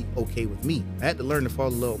to be okay with me. I had to learn to fall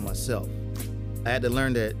in love with myself. I had to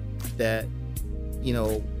learn that,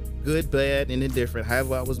 good, bad, and indifferent,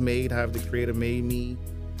 however I was made, however the Creator made me,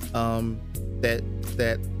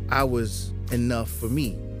 that I was enough for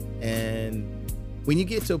me. And when you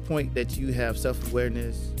get to a point that you have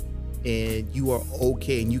self-awareness and you are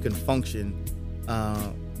okay and you can function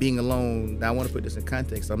being alone. Now, I want to put this in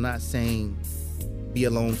context. I'm not saying be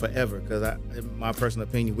alone forever, because in my personal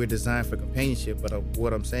opinion, we're designed for companionship. But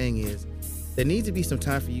what I'm saying is there needs to be some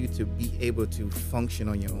time for you to be able to function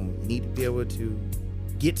on your own. You need to be able to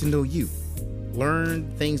get to know you, learn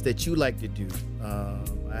things that you like to do.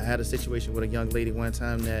 I had a situation with a young lady one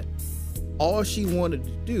time that all she wanted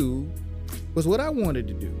to do was what I wanted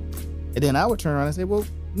to do. And then I would turn around and say, well,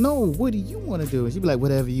 no, what do you want to do? And she'd be like,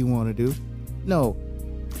 whatever you want to do. No,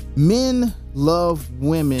 men love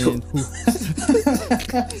women who...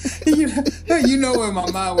 you know where my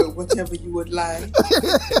mind went, whatever you would like.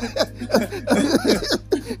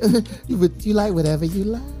 You like whatever you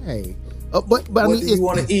like. But what I mean, do you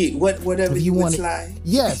want to eat? Whatever you would like.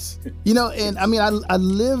 Yes, and I mean, I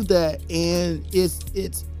live that, and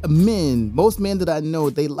it's men. Most men that I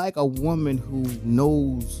know, they like a woman who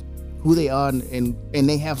knows who they are, and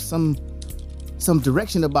they have some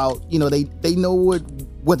direction about, they know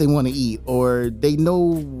what they want to eat, or they know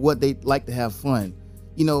what they like to have fun.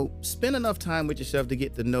 Spend enough time with yourself to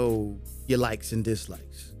get to know your likes and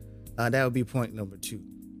dislikes. That would be point number two.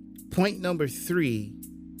 Point number three,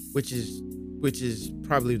 which is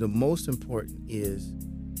probably the most important, is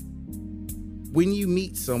when you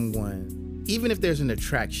meet someone, even if there's an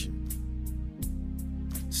attraction,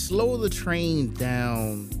 slow the train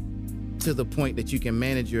down to the point that you can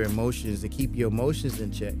manage your emotions and keep your emotions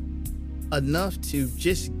in check enough to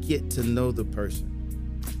just get to know the person.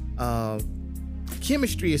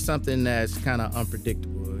 Chemistry is something that's kind of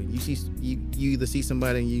unpredictable. You either see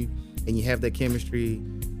somebody and you have that chemistry,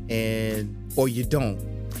 or you don't.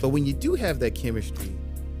 But when you do have that chemistry,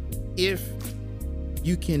 if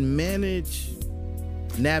you can manage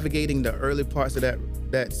navigating the early parts of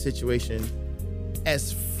that situation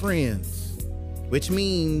as friends, which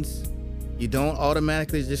means you don't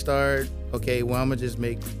automatically just start, okay, well, I'm gonna just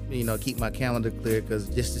keep my calendar clear because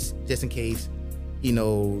just in case,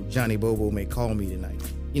 Johnny Bobo may call me tonight.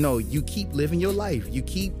 You keep living your life.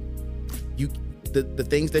 the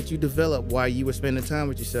things that you develop while you were spending time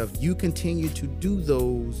with yourself, you continue to do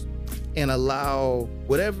those and allow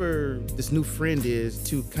whatever this new friend is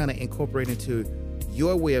to kind of incorporate into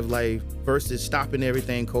your way of life versus stopping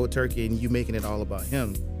everything cold turkey and you making it all about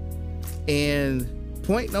him. And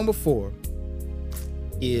point number 4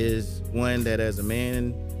 is one that, as a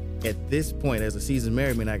man at this point, as a seasoned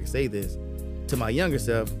married man, I can say this to my younger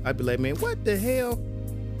self. I'd be like, man, what the hell?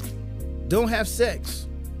 Don't have sex.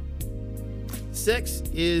 Sex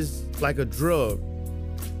is like a drug.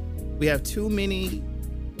 We have too many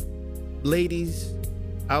ladies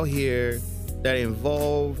out here that are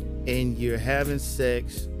involved and you're having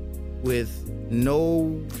sex with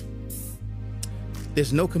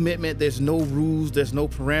there's no commitment, there's no rules, there's no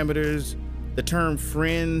parameters. The term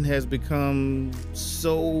friend has become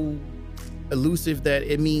so elusive that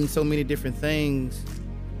it means so many different things.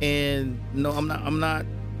 And no, I'm not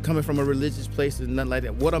coming from a religious place and nothing like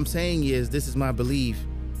that. What I'm saying is, this is my belief.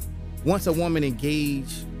 Once a woman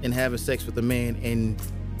engaged in having sex with a man and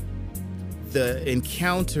the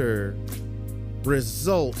encounter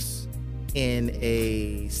results in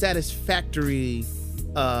a satisfactory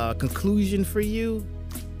conclusion for you,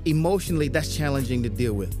 emotionally, that's challenging to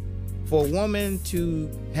deal with. For a woman to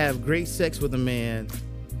have great sex with a man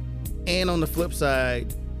and on the flip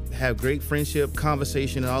side, have great friendship,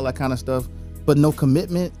 conversation, and all that kind of stuff, but no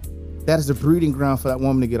commitment, that is a breeding ground for that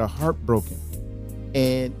woman to get her heart broken.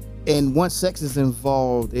 And once sex is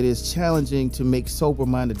involved, it is challenging to make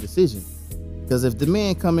sober-minded decisions. Because if the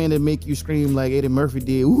man come in and make you scream like Eddie Murphy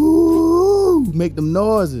did, woo, make them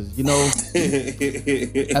noises, you know.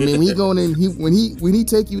 I mean, when he going in, when he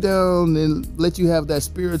take you down and let you have that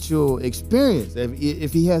spiritual experience,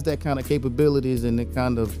 if he has that kind of capabilities and the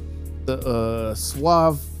kind of the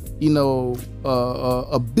suave, you know,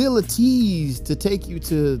 abilities to take you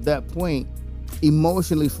to that point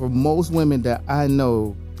emotionally, for most women that I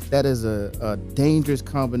know, that is a dangerous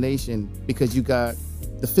combination, because you got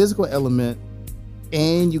the physical element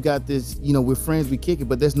and you got this, you know, we're friends, we kick it,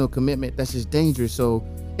 but there's no commitment. That's just dangerous. So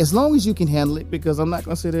as long as you can handle it, because I'm not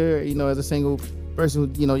gonna sit there, you know, as a single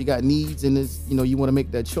person, you know, you got needs and it's, you know, you want to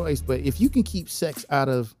make that choice. But if you can keep sex out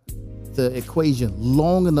of the equation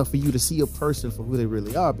long enough for you to see a person for who they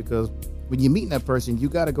really are, because when you're meeting that person, you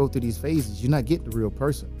got to go through these phases. You're not getting the real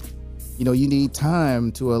person. You know, you need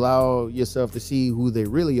time to allow yourself to see who they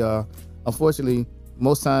really are. Unfortunately,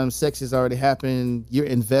 most times sex has already happened. You're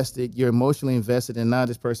invested, you're emotionally invested, and now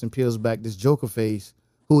this person peels back this Joker face,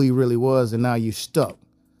 who he really was, and now you're stuck.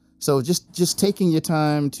 So just taking your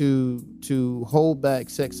time to hold back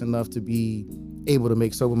sex enough to be able to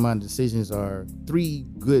make sober-minded decisions are 3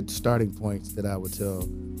 good starting points that I would tell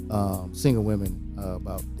single women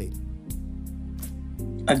about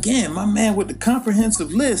dating. Again, my man with the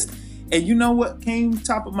comprehensive list. And you know what came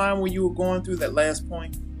top of mind when you were going through that last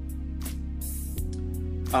point?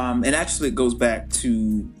 And actually it goes back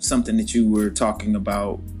to something that you were talking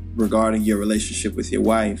about regarding your relationship with your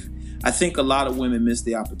wife. I think a lot of women miss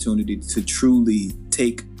the opportunity to truly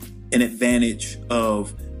take an advantage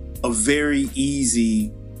of a very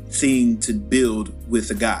easy thing to build with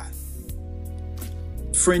a guy.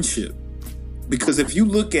 Friendship. Because if you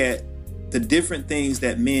look at the different things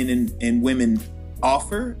that men and women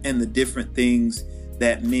offer and the different things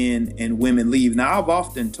that men and women leave. Now, I've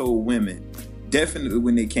often told women, definitely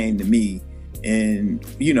when they came to me and,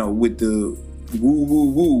 you know, with the woo,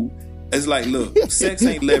 woo, woo, it's like, look, sex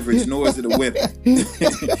ain't leverage, nor is it a weapon.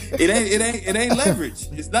 it ain't leverage.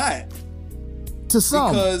 It's not. To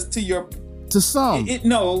some. Because to some.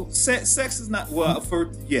 No, sex is not, well,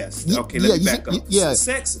 for, yes. Okay, let me back up. Yeah.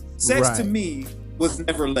 Sex right. To me was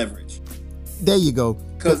never leverage. There you go.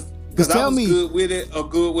 Because I was good with it or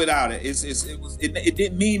good without it. It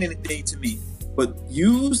didn't mean anything to me. But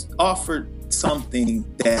you offered something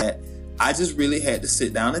that I just really had to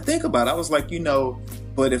sit down and think about. I was like, you know,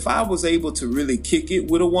 but if I was able to really kick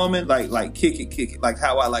it with a woman, like kick it, like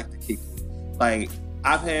how I like to kick it. Like,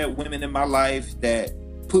 I've had women in my life that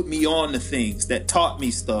put me on to things, that taught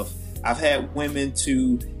me stuff. I've had women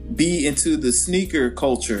to be into the sneaker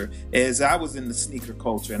culture as I was in the sneaker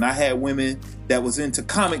culture. And I had women that was into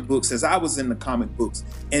comic books as I was in the comic books.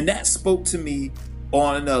 And that spoke to me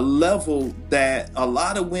on a level that a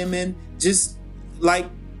lot of women just like,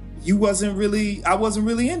 I wasn't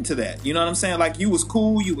really into that. You know what I'm saying? Like, you was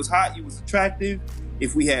cool, you was hot, you was attractive.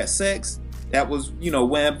 If we had sex, that was, you know,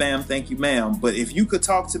 wham, bam, thank you, ma'am. But if you could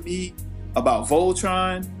talk to me about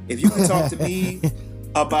Voltron, if you could talk to me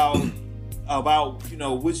about, you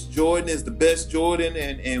know, which Jordan is the best Jordan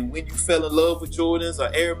and when you fell in love with Jordans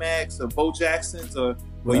or Air Max or Bo Jacksons, or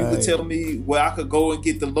you could tell me where I could go and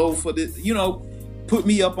get the low for this, you know, put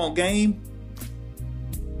me up on game.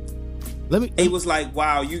 It was like,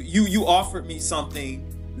 wow, you offered me something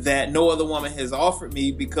that no other woman has offered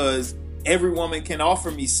me, because every woman can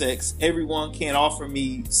offer me sex. Everyone can offer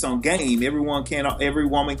me some game. Every woman can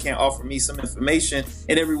offer me some information,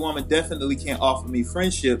 and every woman definitely can offer me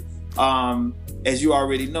friendship. As you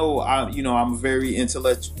already know, I'm a very I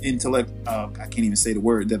can't even say the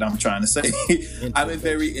word that I'm trying to say. I'm a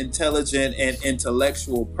very intelligent and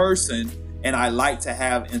intellectual person, and I like to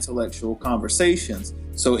have intellectual conversations.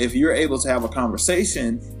 So if you're able to have a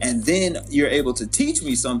conversation and then you're able to teach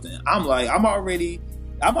me something, I'm already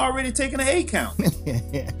taking an 8 count.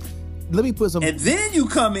 Let me put some. And then you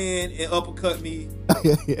come in and uppercut me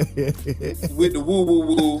with the woo woo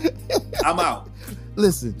woo. I'm out.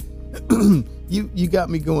 Listen, you got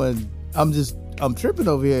me going. I'm tripping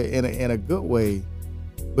over here in a good way,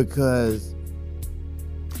 because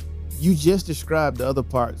you just described the other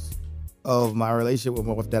parts of my relationship with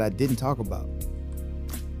my wife that I didn't talk about.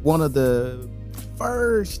 One of the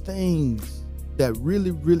first things that really,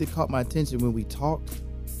 really caught my attention when we talked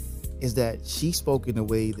is that she spoke in a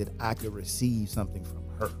way that I could receive something from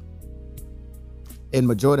her. In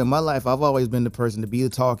majority of my life, I've always been the person to be the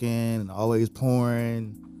talking and always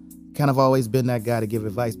pouring, kind of always been that guy to give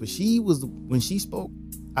advice. But when she spoke,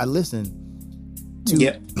 I listened.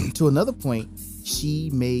 To another point, she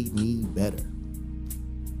made me better.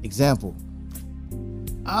 Example.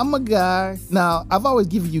 I'm a guy. Now, I've always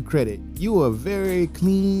given you credit. You were very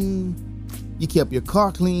clean. You kept your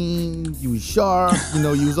car clean. You was sharp. You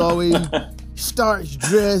was always starched,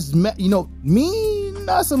 dressed. Me,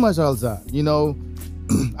 not so much all the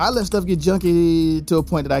time. I let stuff get junky to a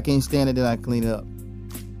point that I can't stand it, then I clean it up.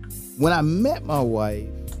 When I met my wife,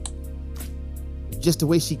 just the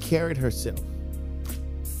way she carried herself,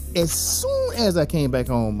 as soon as I came back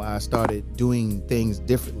home, I started doing things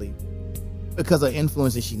differently. Because of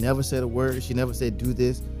influence, and she never said a word. She never said do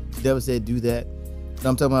this. She never said do that. And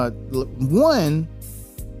I'm talking about one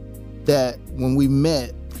that when we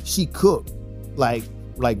met, she cooked like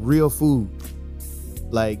real food.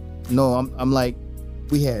 I'm like,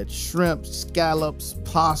 we had shrimp, scallops,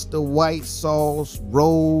 pasta, white sauce,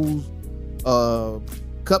 rolls,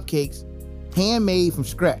 cupcakes, handmade from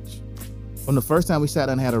scratch. From the first time we sat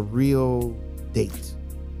down and had a real date.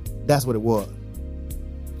 That's what it was.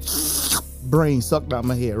 Brain sucked out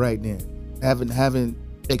my head right then. Haven't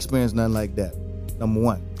experienced nothing like that. Number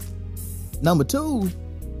one. Number two,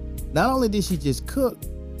 not only did she just cook,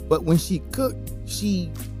 but when she cooked,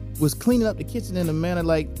 she was cleaning up the kitchen in a manner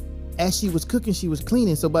like, as she was cooking, she was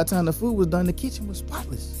cleaning. So by the time the food was done, the kitchen was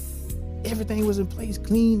spotless. Everything was in place,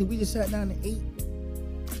 clean, and we just sat down and ate.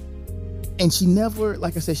 And she never,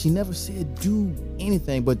 like I said, she never said do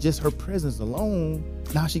anything, but just her presence alone,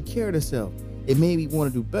 now she carried herself. It made me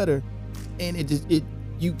want to do better. And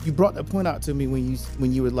you brought that point out to me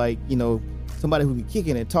when you were like, somebody who be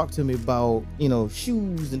kicking and talk to me about,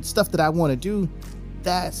 shoes and stuff that I want to do.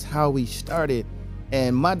 That's how we started.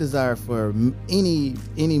 And my desire for any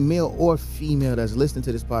male or female that's listening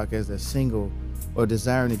to this podcast that's single or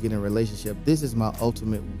desiring to get in a relationship, this is my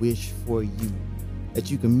ultimate wish for you. That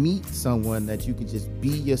you can meet someone that you can just be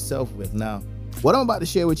yourself with. Now, what I'm about to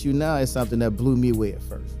share with you now is something that blew me away at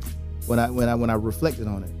first. When I reflected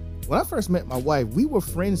on it. When I first met my wife, we were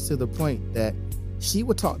friends to the point that she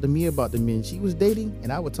would talk to me about the men she was dating,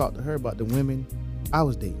 and I would talk to her about the women I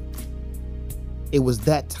was dating. It was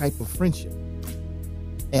that type of friendship.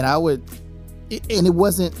 And it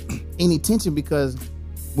wasn't any tension, because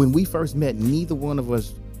when we first met, neither one of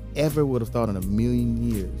us ever would have thought in a million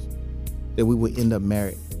years that we would end up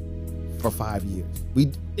married for 5 years.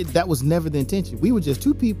 That was never the intention. We were just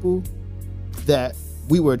two people that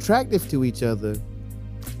we were attractive to each other,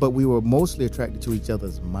 but we were mostly attracted to each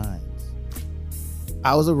other's minds.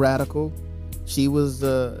 I was a radical. She was,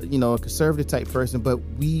 a conservative type person, but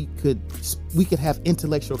we could have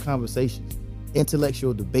intellectual conversations,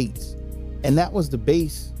 intellectual debates. And that was the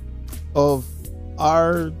base of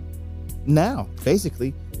our now,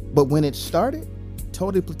 basically. But when it started,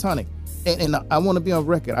 totally platonic. And I want to be on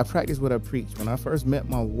record. I practice what I preach. When I first met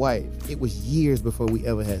my wife, it was years before we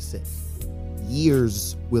ever had sex.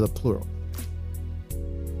 Years with a plural.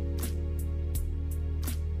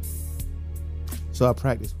 So I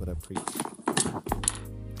practice what I preach.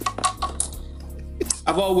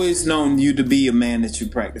 I've always known you to be a man that you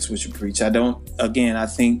practice what you preach. I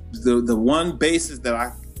think the one basis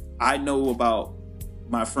that I know about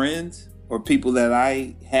my friends or people that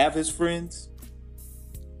I have as friends,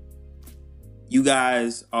 you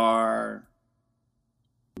guys you're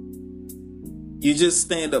just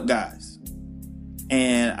stand-up guys.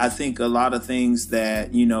 And I think a lot of things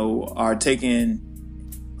that, are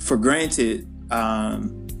taken for granted,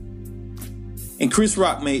 And Chris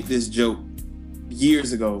Rock made this joke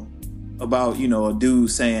years ago about, a dude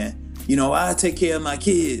saying, I take care of my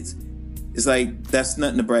kids. It's like, that's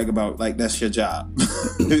nothing to brag about. Like, that's your job.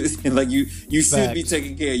 Like, you should be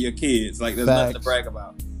taking care of your kids. Like, there's nothing to brag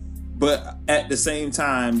about. But at the same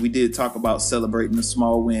time, we did talk about celebrating the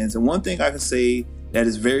small wins. And one thing I can say that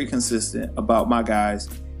is very consistent about my guys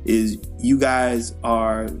is you guys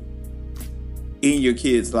are in your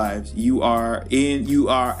kids' lives. You are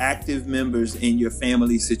active members in your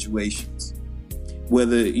family situations.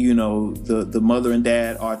 Whether, the mother and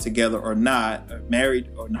dad are together or not, or married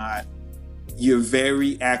or not, you're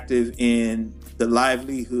very active in the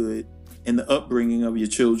livelihood and the upbringing of your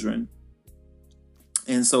children.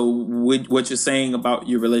 And so with what you're saying about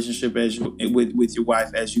your relationship with your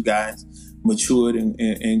wife as you guys matured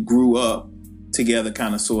and grew up together,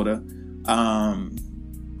 kind of, sort of,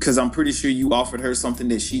 because I'm pretty sure you offered her something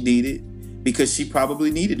that she needed, because she probably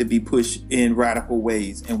needed to be pushed in radical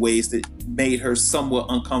ways, in ways that made her somewhat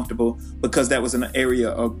uncomfortable, because that was an area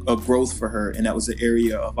of growth for her, and that was an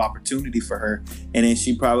area of opportunity for her. And then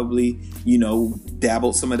she probably,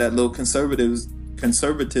 dabbled some of that little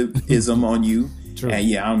conservatism on you. True.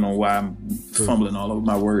 And I don't know why I'm fumbling all over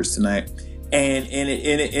my words tonight. And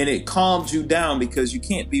it calmed you down, because you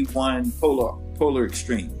can't be one polar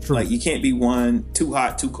extreme. True. Like, you can't be one too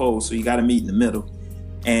hot, too cold. So you got to meet in the middle.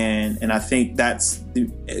 And I think that's,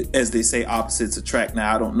 as they say, opposites attract.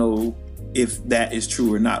 Now, I don't know if that is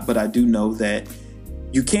true or not, but I do know that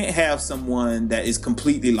you can't have someone that is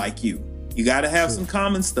completely like you. You got to have some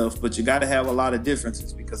common stuff, but you got to have a lot of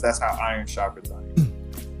differences, because that's how iron sharpens iron.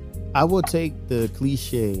 I will take the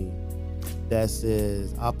cliche that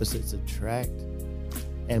says opposites attract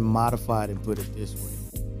and modify it and put it this way.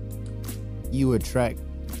 You attract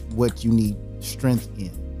what you need strength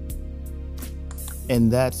in.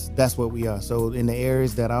 And that's what we are. So in the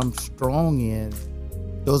areas that I'm strong in,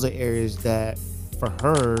 those are areas that for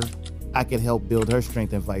her, I can help build her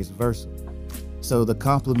strength, and vice versa. So the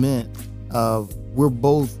complement of we're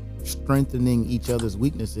both strengthening each other's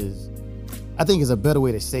weaknesses, I think is a better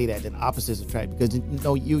way to say that than opposites attract, because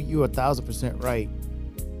you're 1,000% right.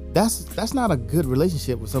 That's not a good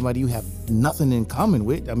relationship with somebody you have nothing in common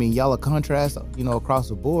with. I mean, y'all are contrast, across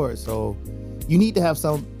the board. So you need to have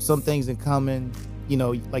some things in common.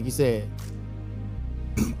 Like you said,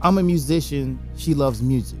 I'm a musician. She loves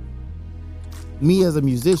music. Me as a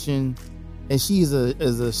musician, and she is a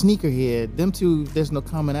sneakerhead. Them two, there's no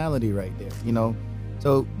commonality right there.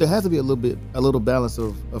 So there has to be a little balance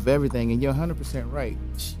of everything. And you're 100% right.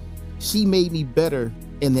 She made me better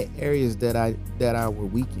in the areas that I were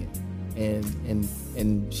weak in.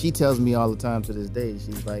 And she tells me all the time to this day,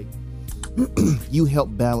 she's like, you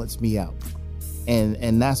help balance me out.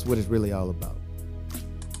 And that's what it's really all about.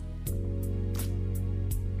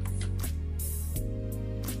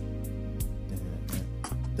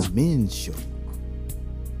 The men's show.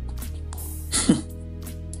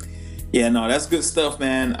 Yeah, no, that's good stuff,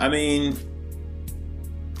 man. I mean,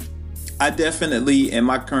 I definitely, in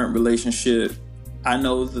my current relationship, I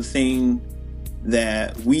know the thing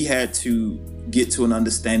that we had to get to an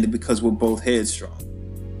understanding, because we're both headstrong.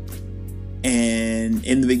 And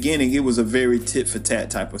in the beginning, it was a very tit for tat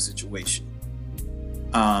type of situation.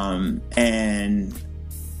 And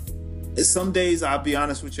some days, I'll be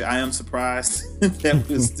honest with you, I am surprised that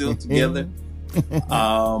we're still together.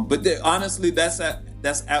 But honestly, that's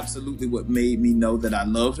absolutely what made me know that I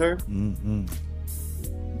loved her. Mm-hmm.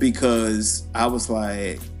 Because I was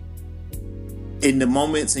like, in the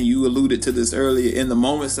moments, and you alluded to this earlier, in the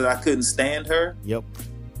moments that I couldn't stand her, Yep.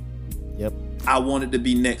 I wanted to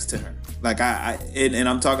be next to her. Like and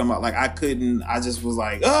I'm talking about, like, I just was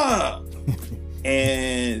like,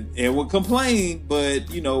 and would complain, but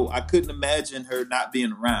I couldn't imagine her not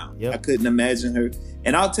being around. Yep. I couldn't imagine her.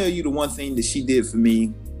 And I'll tell you the one thing that she did for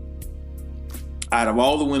me, out of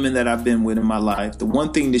all the women that I've been with in my life, the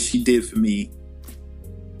one thing that she did for me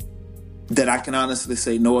that I can honestly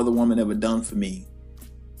say no other woman ever done for me,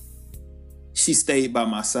 she stayed by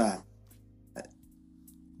my side.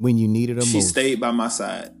 When you needed her most. She stayed by my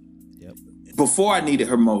side. Yep. Before I needed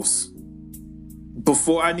her most.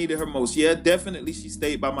 Yeah, definitely she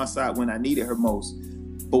stayed by my side when I needed her most.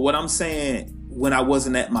 But what I'm saying, when I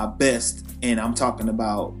wasn't at my best, and I'm talking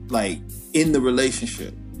about, like, in the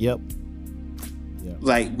relationship. Yep.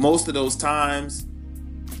 Like, most of those times,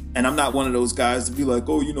 and I'm not one of those guys to be like,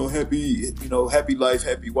 oh, happy life,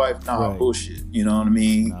 happy wife. Nah, right. Bullshit. You know what I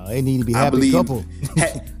mean? No, they need to be happy couple.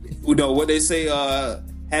 What they say,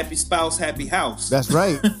 happy spouse, happy house. That's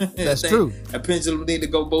right. That's true. A pendulum need to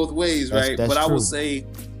go both ways, right? That's but true. I will say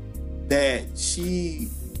that she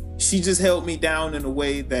just held me down in a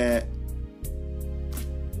way that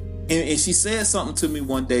and she said something to me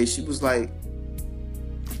one day. She was like,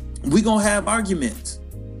 we gonna have arguments.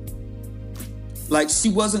 Like, she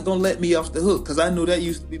wasn't gonna let me off the hook, because I knew that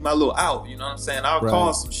used to be my little out. You know what I'm saying? I'll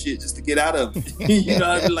call some shit just to get out of it. You know,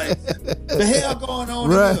 I'd be like, the hell going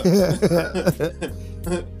on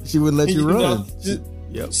in here? She wouldn't let you run.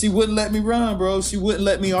 She wouldn't let me run, bro. She wouldn't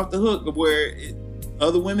let me off the hook. Where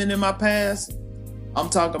other women in my past, I'm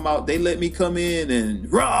talking about, they let me come in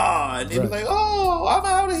and rah, and they be like, oh, I'm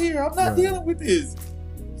out of here. I'm not dealing with this.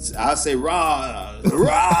 I say rah,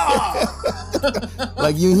 rah.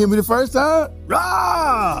 Like, you didn't hear me the first time?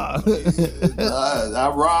 Rah.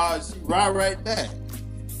 I rah, she rah right back.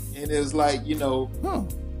 And it was like, you know,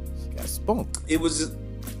 she got spunk. It was just,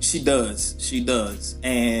 she does.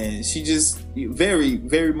 And she just very,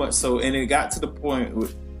 very much so. And it got to the point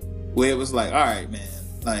where it was like, all right, man,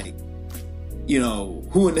 like, you know,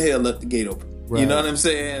 who in the hell left the gate open? Right. You know what I'm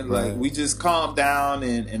saying? Right. Like, we just calmed down,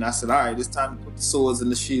 and I said, all right, it's time to put the swords and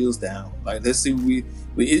the shields down. Like, let's see,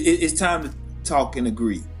 it's time to talk and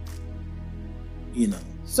agree. You know,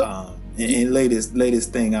 so and lay this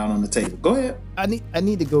thing out on the table. Go ahead. I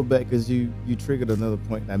need to go back, because you triggered another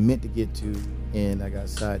point I meant to get to, and I got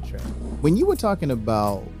sidetracked. When you were talking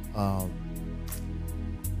about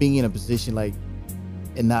being in a position like,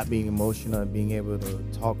 and not being emotional, and being able to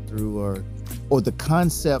talk through, or the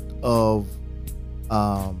concept of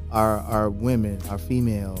our women, our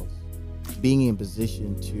females, being in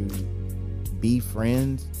position to be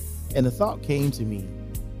friends, and the thought came to me,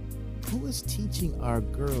 who is teaching our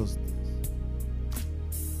girls this?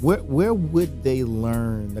 Where would they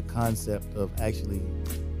learn the concept of actually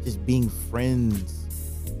just being friends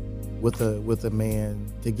with a man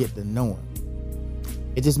to get to know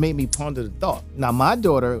him? It just made me ponder the thought. Now, my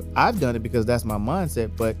daughter, I've done it because that's my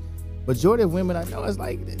mindset, but majority of women I know, it's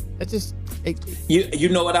like, that just... You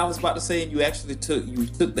know what I was about to say, and you actually took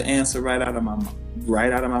the answer right out of my mouth.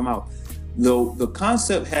 Right out of my mouth. Though the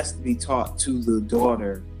concept has to be taught to the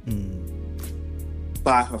daughter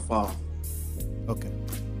by her father. Okay.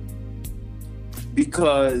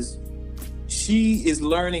 Because she is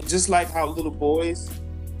learning, just like how little boys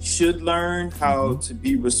should learn how to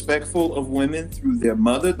be respectful of women through their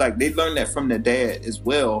mother. Like, they learn that from their dad as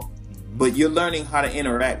well. But you're learning how to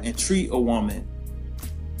interact and treat a woman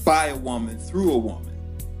by a woman through a woman.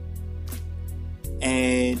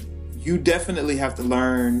 And you definitely have to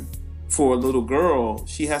learn, for a little girl,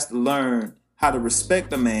 she has to learn how to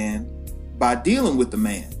respect a man by dealing with the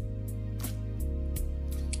man.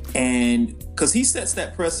 And because he sets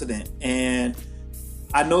that precedent. And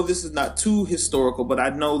I know this is not too historical, but I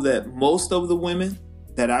know that most of the women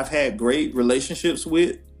that I've had great relationships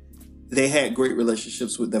with, they had great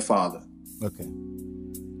relationships with their father. Okay.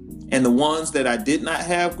 And the ones that I did not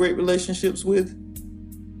have great relationships with,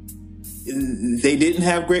 they didn't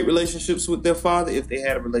have great relationships with their father, if they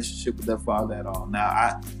had a relationship with their father at all.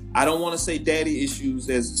 Now, I don't want to say daddy issues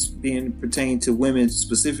as being pertained to women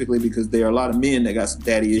specifically, because there are a lot of men that got some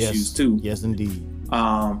daddy issues too. Yes, indeed.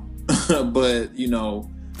 But, you know,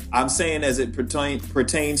 I'm saying as it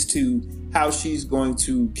pertains to how she's going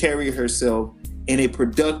to carry herself in a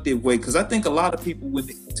productive way. Because I think a lot of people,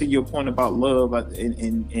 to your point about love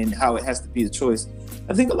and how it has to be a choice,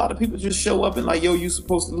 I think a lot of people just show up and like, yo, you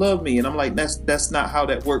supposed to love me. And I'm like, that's not how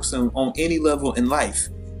that works on any level in life.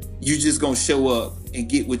 You just gonna show up and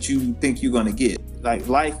get what you think you're gonna get. Like,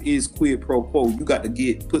 life is quid pro quo. You got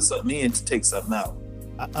to put something in to take something out.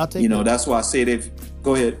 I'll take that's why I said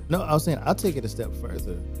go ahead. No, I was saying I'll take it a step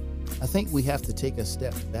further. I think we have to take a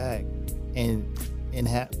step back and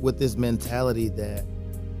have with this mentality that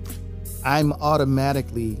I'm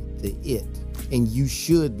automatically the it and you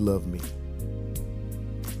should love me.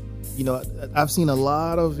 You know, I've seen a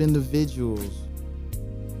lot of individuals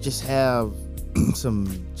just have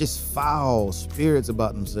some just foul spirits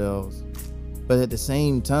about themselves, but at the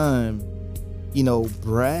same time, you know,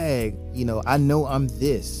 brag, you know, I know I'm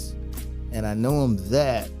this and I know I'm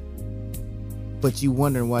that, but you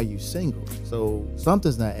wondering why you single. So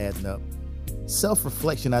something's not adding up.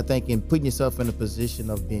 Self-reflection, I think, in putting yourself in a position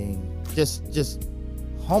of being just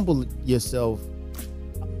humble yourself.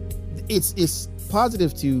 It's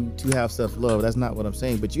positive to have self-love. That's not what I'm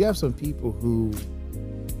saying. But you have some people who,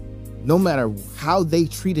 no matter how they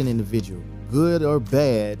treat an individual, good or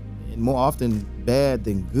bad, and more often bad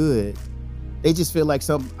than good, they just feel like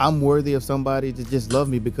I'm worthy of somebody to just love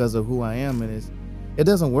me because of who I am. And it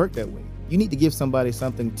doesn't work that way. You need to give somebody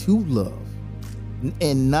something to love,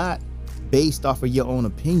 and not based off of your own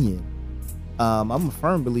opinion. I'm a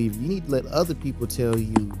firm believer you need to let other people tell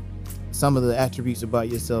you some of the attributes about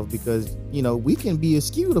yourself, because we can be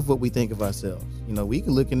skewed of what we think of ourselves. We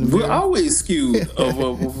can look in the mirror. We're always skewed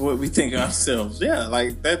of what we think of ourselves. Yeah,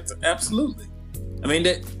 like that's absolutely. I mean,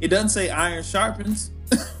 that it doesn't say iron sharpens.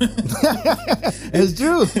 It's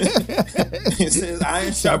true. It says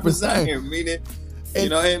iron sharpens iron, meaning,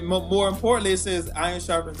 and more importantly, it says iron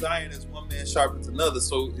sharpens iron as one man sharpens another.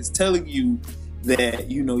 So it's telling you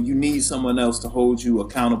that, you need someone else to hold you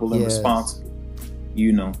accountable and responsible,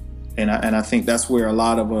 and I think that's where a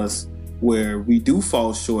lot of us, where we do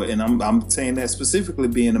fall short. And I'm saying that specifically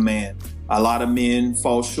being a man, a lot of men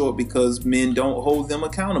fall short because men don't hold them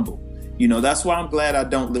accountable. That's why I'm glad I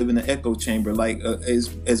don't live in an echo chamber. Like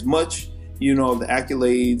as much, of the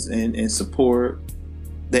accolades and support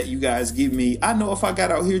that you guys give me, I know if I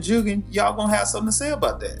got out here jugging, y'all gonna have something to say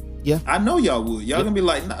about that. Yeah, I know y'all would. Y'all gonna be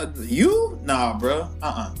like, nah, bro.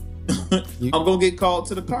 I'm gonna get called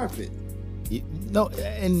to the carpet. No,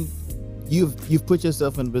 and you've put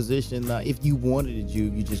yourself in a position. If you wanted to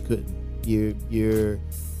juke, you just couldn't. You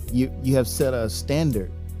have set a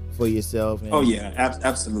standard for yourself. And,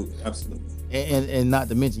 absolutely. And not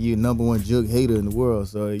to mention, you're number one jug hater in the world,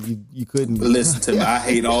 so you couldn't. Listen to me. I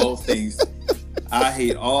hate all things. I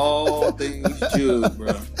hate all things jug,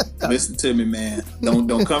 bro. Listen to me, man.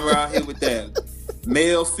 Don't come around here with that.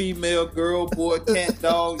 Male, female, girl, boy, cat,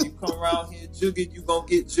 dog. You come around here jugging, you gonna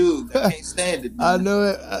get jugged. I can't stand it, man. I know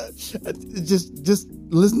it. Just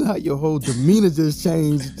listen to how your whole demeanor just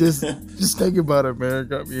changed. Just think about it, man.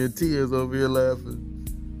 Got me in tears over here laughing.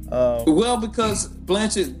 Well, because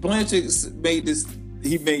Blanchett made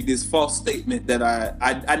this false statement that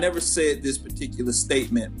I never said this particular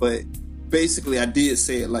statement, but basically I did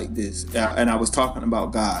say it like this, and I was talking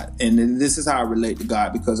about God, and then this is how I relate to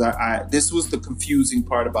God, because I this was the confusing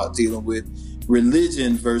part about dealing with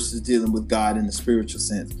religion versus dealing with God in the spiritual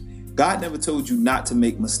sense. God never told you not to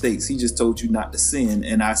make mistakes. He just told you not to sin.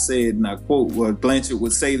 And I said, and I quote what Blanchett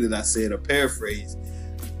would say that I said, or paraphrase,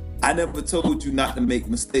 I never told you not to make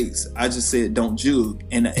mistakes. I just said don't jug,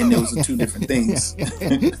 and those are two different things.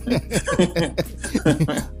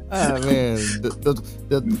 Man,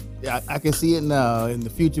 I can see it now. In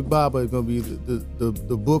the future, Baba is going to be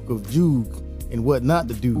the book of juke and what not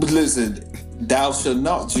to do. But listen, thou shalt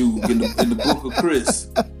not jug in the book of Chris.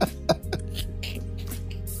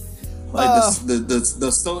 Like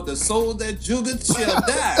the soul that jugeth shall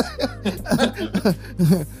die.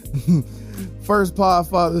 First part,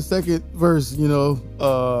 Father, second verse, thou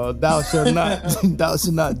shalt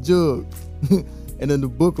not jug. And in the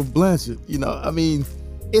book of Blanchett, I mean,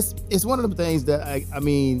 it's one of the things that I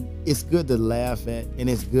mean, it's good to laugh at, and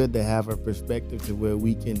it's good to have a perspective to where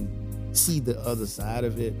we can see the other side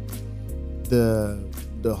of it.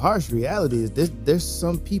 The harsh reality is there's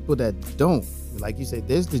some people that don't, like you said,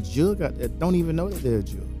 there's the jug out that don't even know that they're a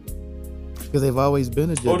jug because they've always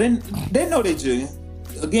been a jug. Oh, they know they're jugging.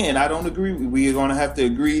 Again, I don't agree. We're going to have to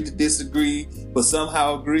agree to disagree, but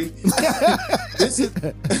somehow agree. This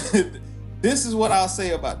is what I'll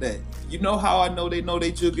say about that. You know how I know they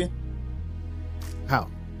jugging? How?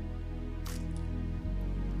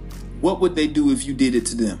 What would they do if you did it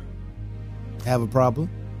to them? Have a problem?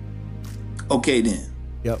 Okay, then.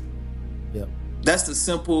 Yep. That's the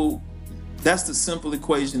simple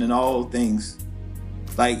equation in all things.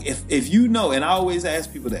 Like if you know, and I always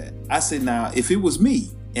ask people that, I say, now, if it was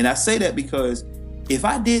me, and I say that because if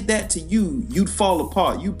I did that to you, you'd fall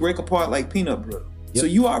apart. You break apart like peanut butter. Yep. So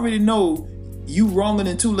you already know you wronger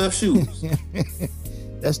than two left shoes.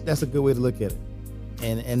 That's a good way to look at it.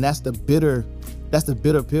 And that's the bitter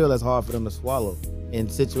pill that's hard for them to swallow. In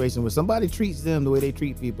situations where somebody treats them the way they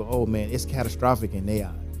treat people, oh man, it's catastrophic in their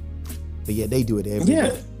eyes. But yeah, they do it every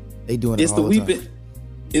day. They doing it all the time.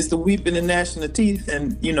 It's the weeping and gnashing of teeth,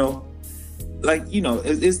 and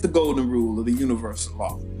it's the golden rule of the universal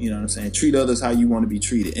law. You know what I'm saying? Treat others how you want to be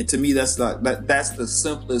treated. And to me, that's the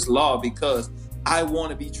simplest law, because I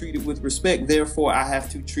want to be treated with respect. Therefore, I have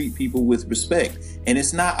to treat people with respect. And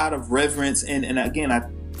it's not out of reverence. And again, I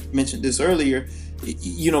mentioned this earlier.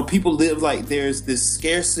 People live like there's this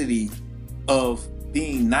scarcity of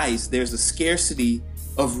being nice. There's a scarcity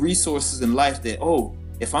of resources in life that,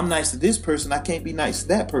 if I'm nice to this person, I can't be nice to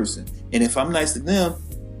that person. And if I'm nice to them,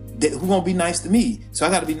 who gonna be nice to me? So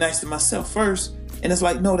I got to be nice to myself first. And it's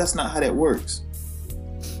like, no, that's not how that works.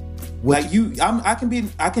 Like I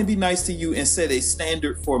can be nice to you and set a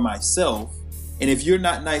standard for myself. And if you're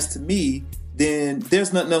not nice to me, then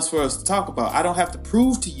there's nothing else for us to talk about. I don't have to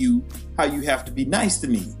prove to you how you have to be nice to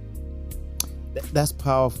me. That's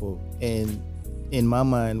powerful. And in my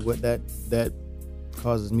mind, what that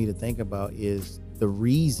causes me to think about is the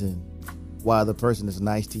reason why the person is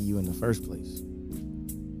nice to you in the first place.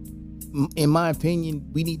 in my opinion,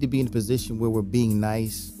 we need to be in a position where we're being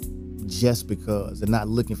nice just because and not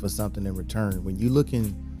looking for something in return. When you're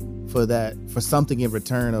looking for something in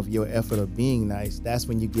return of your effort of being nice, that's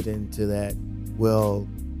when you get into that, well,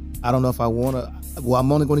 I don't know if I want to, well,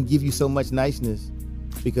 I'm only going to give you so much niceness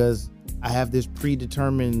because I have this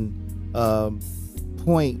predetermined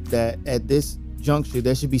point that at this juncture,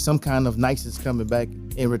 there should be some kind of niceness coming back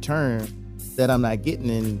in return that I'm not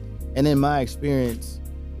getting. And in my experience,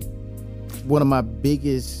 one of my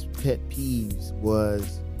biggest pet peeves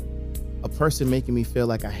was a person making me feel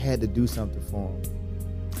like I had to do something for them.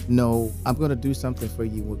 No, I'm going to do something for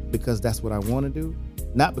you because that's what I want to do,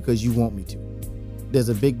 not because you want me to. There's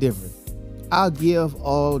a big difference. I'll give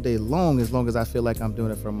all day long as I feel like I'm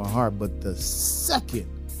doing it from my heart. But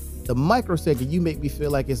the microsecond you make me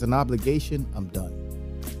feel like it's an obligation, I'm done.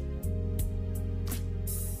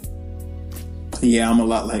 Yeah, I'm a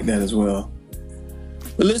lot like that as well.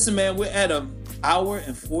 But listen, man, we're at an hour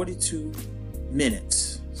and 42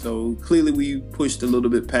 minutes. So clearly we pushed a little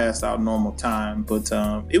bit past our normal time. But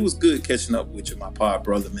it was good catching up with you, my pod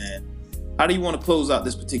brother, man. How do you want to close out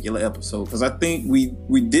this particular episode? Because I think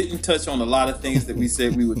we didn't touch on a lot of things that we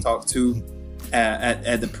said we would talk to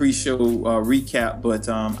at the pre-show recap. But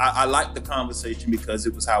I liked the conversation because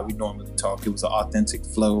it was how we normally talk. It was an authentic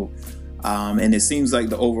flow. And it seems like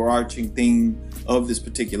the overarching theme of this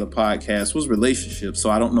particular podcast was relationships. So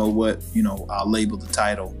I don't know what, I'll label the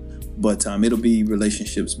title, but it'll be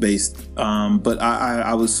relationships based. But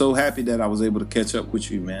I was so happy that I was able to catch up with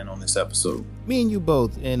you, man, on this episode. Me and you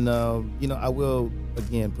both. And, I will,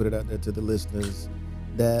 again, put it out there to the listeners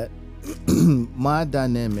that my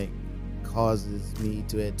dynamic causes me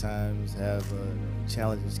to at times have a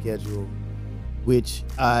challenging schedule, which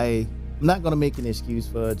I'm not going to make an excuse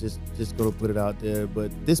for, just going to put it out there.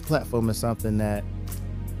 But this platform is something that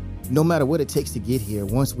no matter what it takes to get here,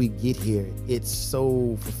 once we get here, it's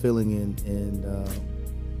so fulfilling and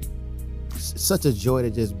such a joy to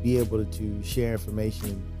just be able to share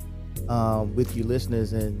information with you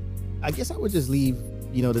listeners. And I guess I would just leave,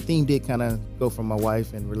 the theme did kind of go from my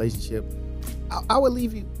wife and relationship. I would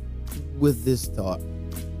leave you with this thought.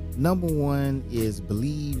 Number one is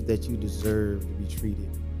believe that you deserve to be treated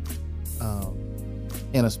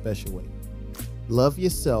in a special way. Love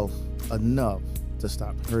yourself enough to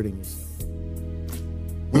stop hurting yourself.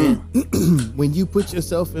 When you put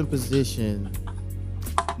yourself in position,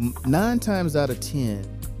 9 times out of 10,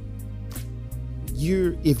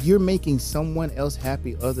 if you're making someone else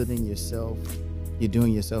happy other than yourself, you're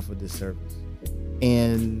doing yourself a disservice.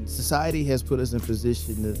 And society has put us in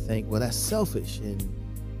position to think, well, that's selfish,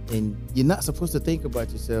 and you're not supposed to think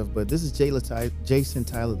about yourself. But this is Jason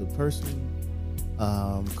Tyler, the person,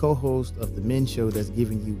 co-host of the Men Show, that's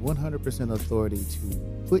giving you 100% authority to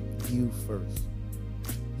put you first.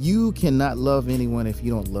 You cannot love anyone if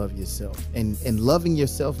you don't love yourself. And loving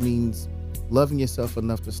yourself means loving yourself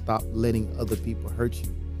enough to stop letting other people hurt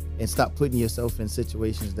you and stop putting yourself in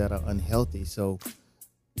situations that are unhealthy. So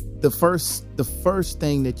the first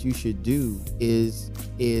thing that you should do is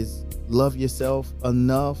love yourself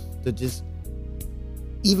enough to just,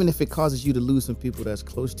 even if it causes you to lose some people that's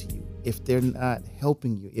close to you, if they're not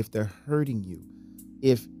helping you, if they're hurting you,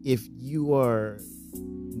 if you are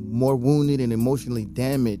more wounded and emotionally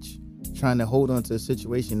damaged trying to hold on to a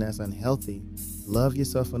situation that's unhealthy, love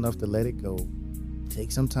yourself enough to let it go.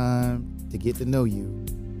 Take some time to get to know you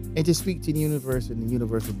and just speak to the universe, and the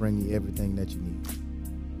universe will bring you everything that you need.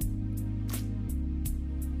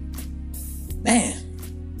 Man.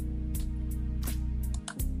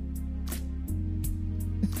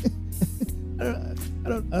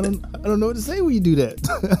 I don't know what to say when you do that.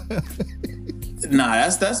 Nah,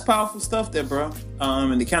 that's powerful stuff there, bro.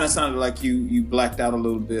 And it kind of sounded like you blacked out a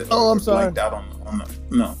little bit. Oh, I'm sorry. Blacked out on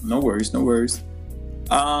the, no worries.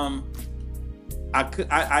 I'm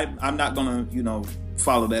not gonna,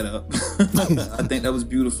 follow that up. I think that was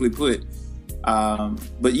beautifully put.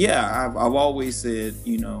 But yeah, I've always said,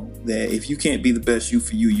 that if you can't be the best you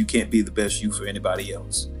for you, you can't be the best you for anybody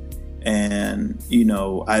else. And,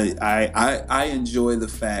 I enjoy the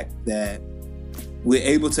fact that we're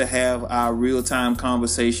able to have our real-time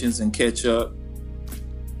conversations and catch up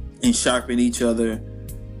and sharpen each other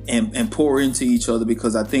and pour into each other,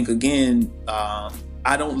 because I think, again,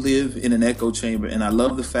 I don't live in an echo chamber, and I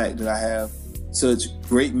love the fact that I have such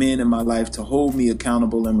great men in my life to hold me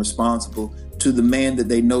accountable and responsible to the man that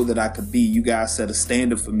they know that I could be. You guys set a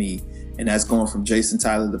standard for me, and that's going from Jason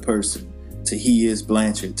Tyler, the person, to He Is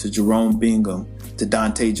Blanchard, to Jerome Bingham, to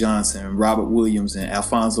Dante Johnson, Robert Williams, and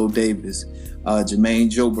Alfonso Davis, Jermaine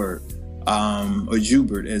Jobert, or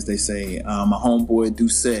Jubert, as they say, my homeboy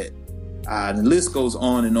Doucette, The list goes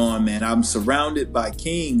on, man. I'm surrounded by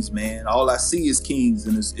kings, man. All I see is kings,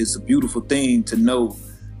 and it's a beautiful thing to know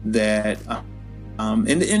that. And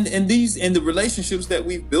the relationships that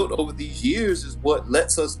we've built over these years is what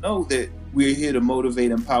lets us know that we're here to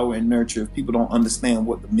motivate, empower, and nurture. If people don't understand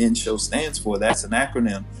what the Men Show stands for, that's an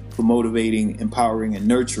acronym for motivating, empowering, and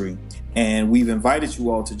nurturing. And we've invited you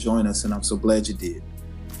all to join us, and I'm so glad you did.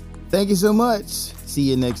 Thank you so much. See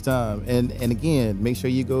you next time. And again, make sure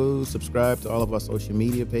you go subscribe to all of our social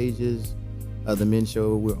media pages. The Men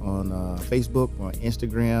Show, we're on Facebook, we're on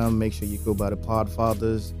Instagram. Make sure you go by the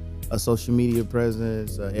Podfathers, a social media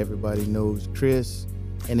presence. Everybody knows Chris.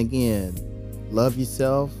 And again, love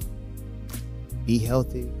yourself, be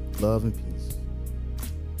healthy, love and peace.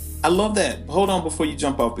 I love that. Hold on before you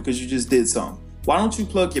jump off, because you just did something. Why don't you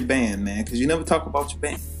plug your band, man? Because you never talk about your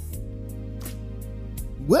band.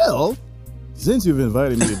 Well, since you've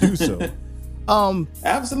invited me to do so,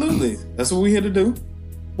 absolutely, that's what we're here to do.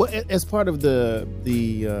 Well, as part of the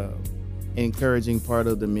encouraging part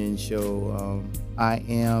of the Men Show, I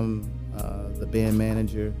am the band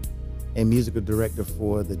manager and musical director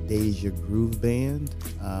for the Deja Groove Band.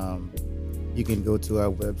 You can go to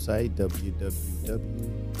our website,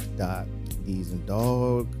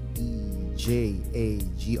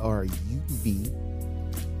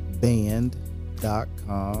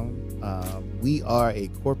 We are a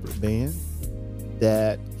corporate band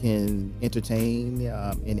that can entertain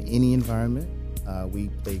in any environment. We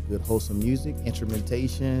play good, wholesome music,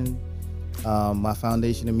 instrumentation. My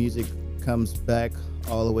foundation of music comes back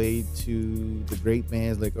all the way to the great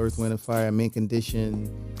bands like Earth, Wind, and Fire, Mint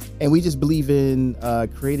Condition. And we just believe in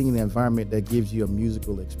creating an environment that gives you a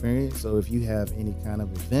musical experience. So if you have any kind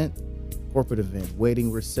of event, corporate event,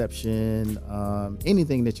 wedding reception,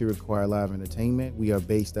 anything that you require live entertainment, we are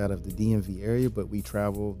based out of the DMV area, but we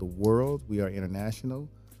travel the world. We are international.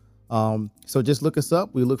 So just look us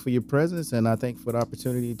up. We look for your presence, and I thank you for the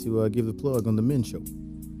opportunity to give the plug on the Men Show.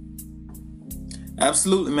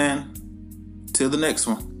 Absolutely, man. Till the next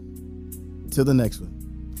one. Till the next one.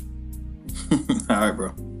 All right,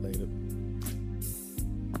 bro.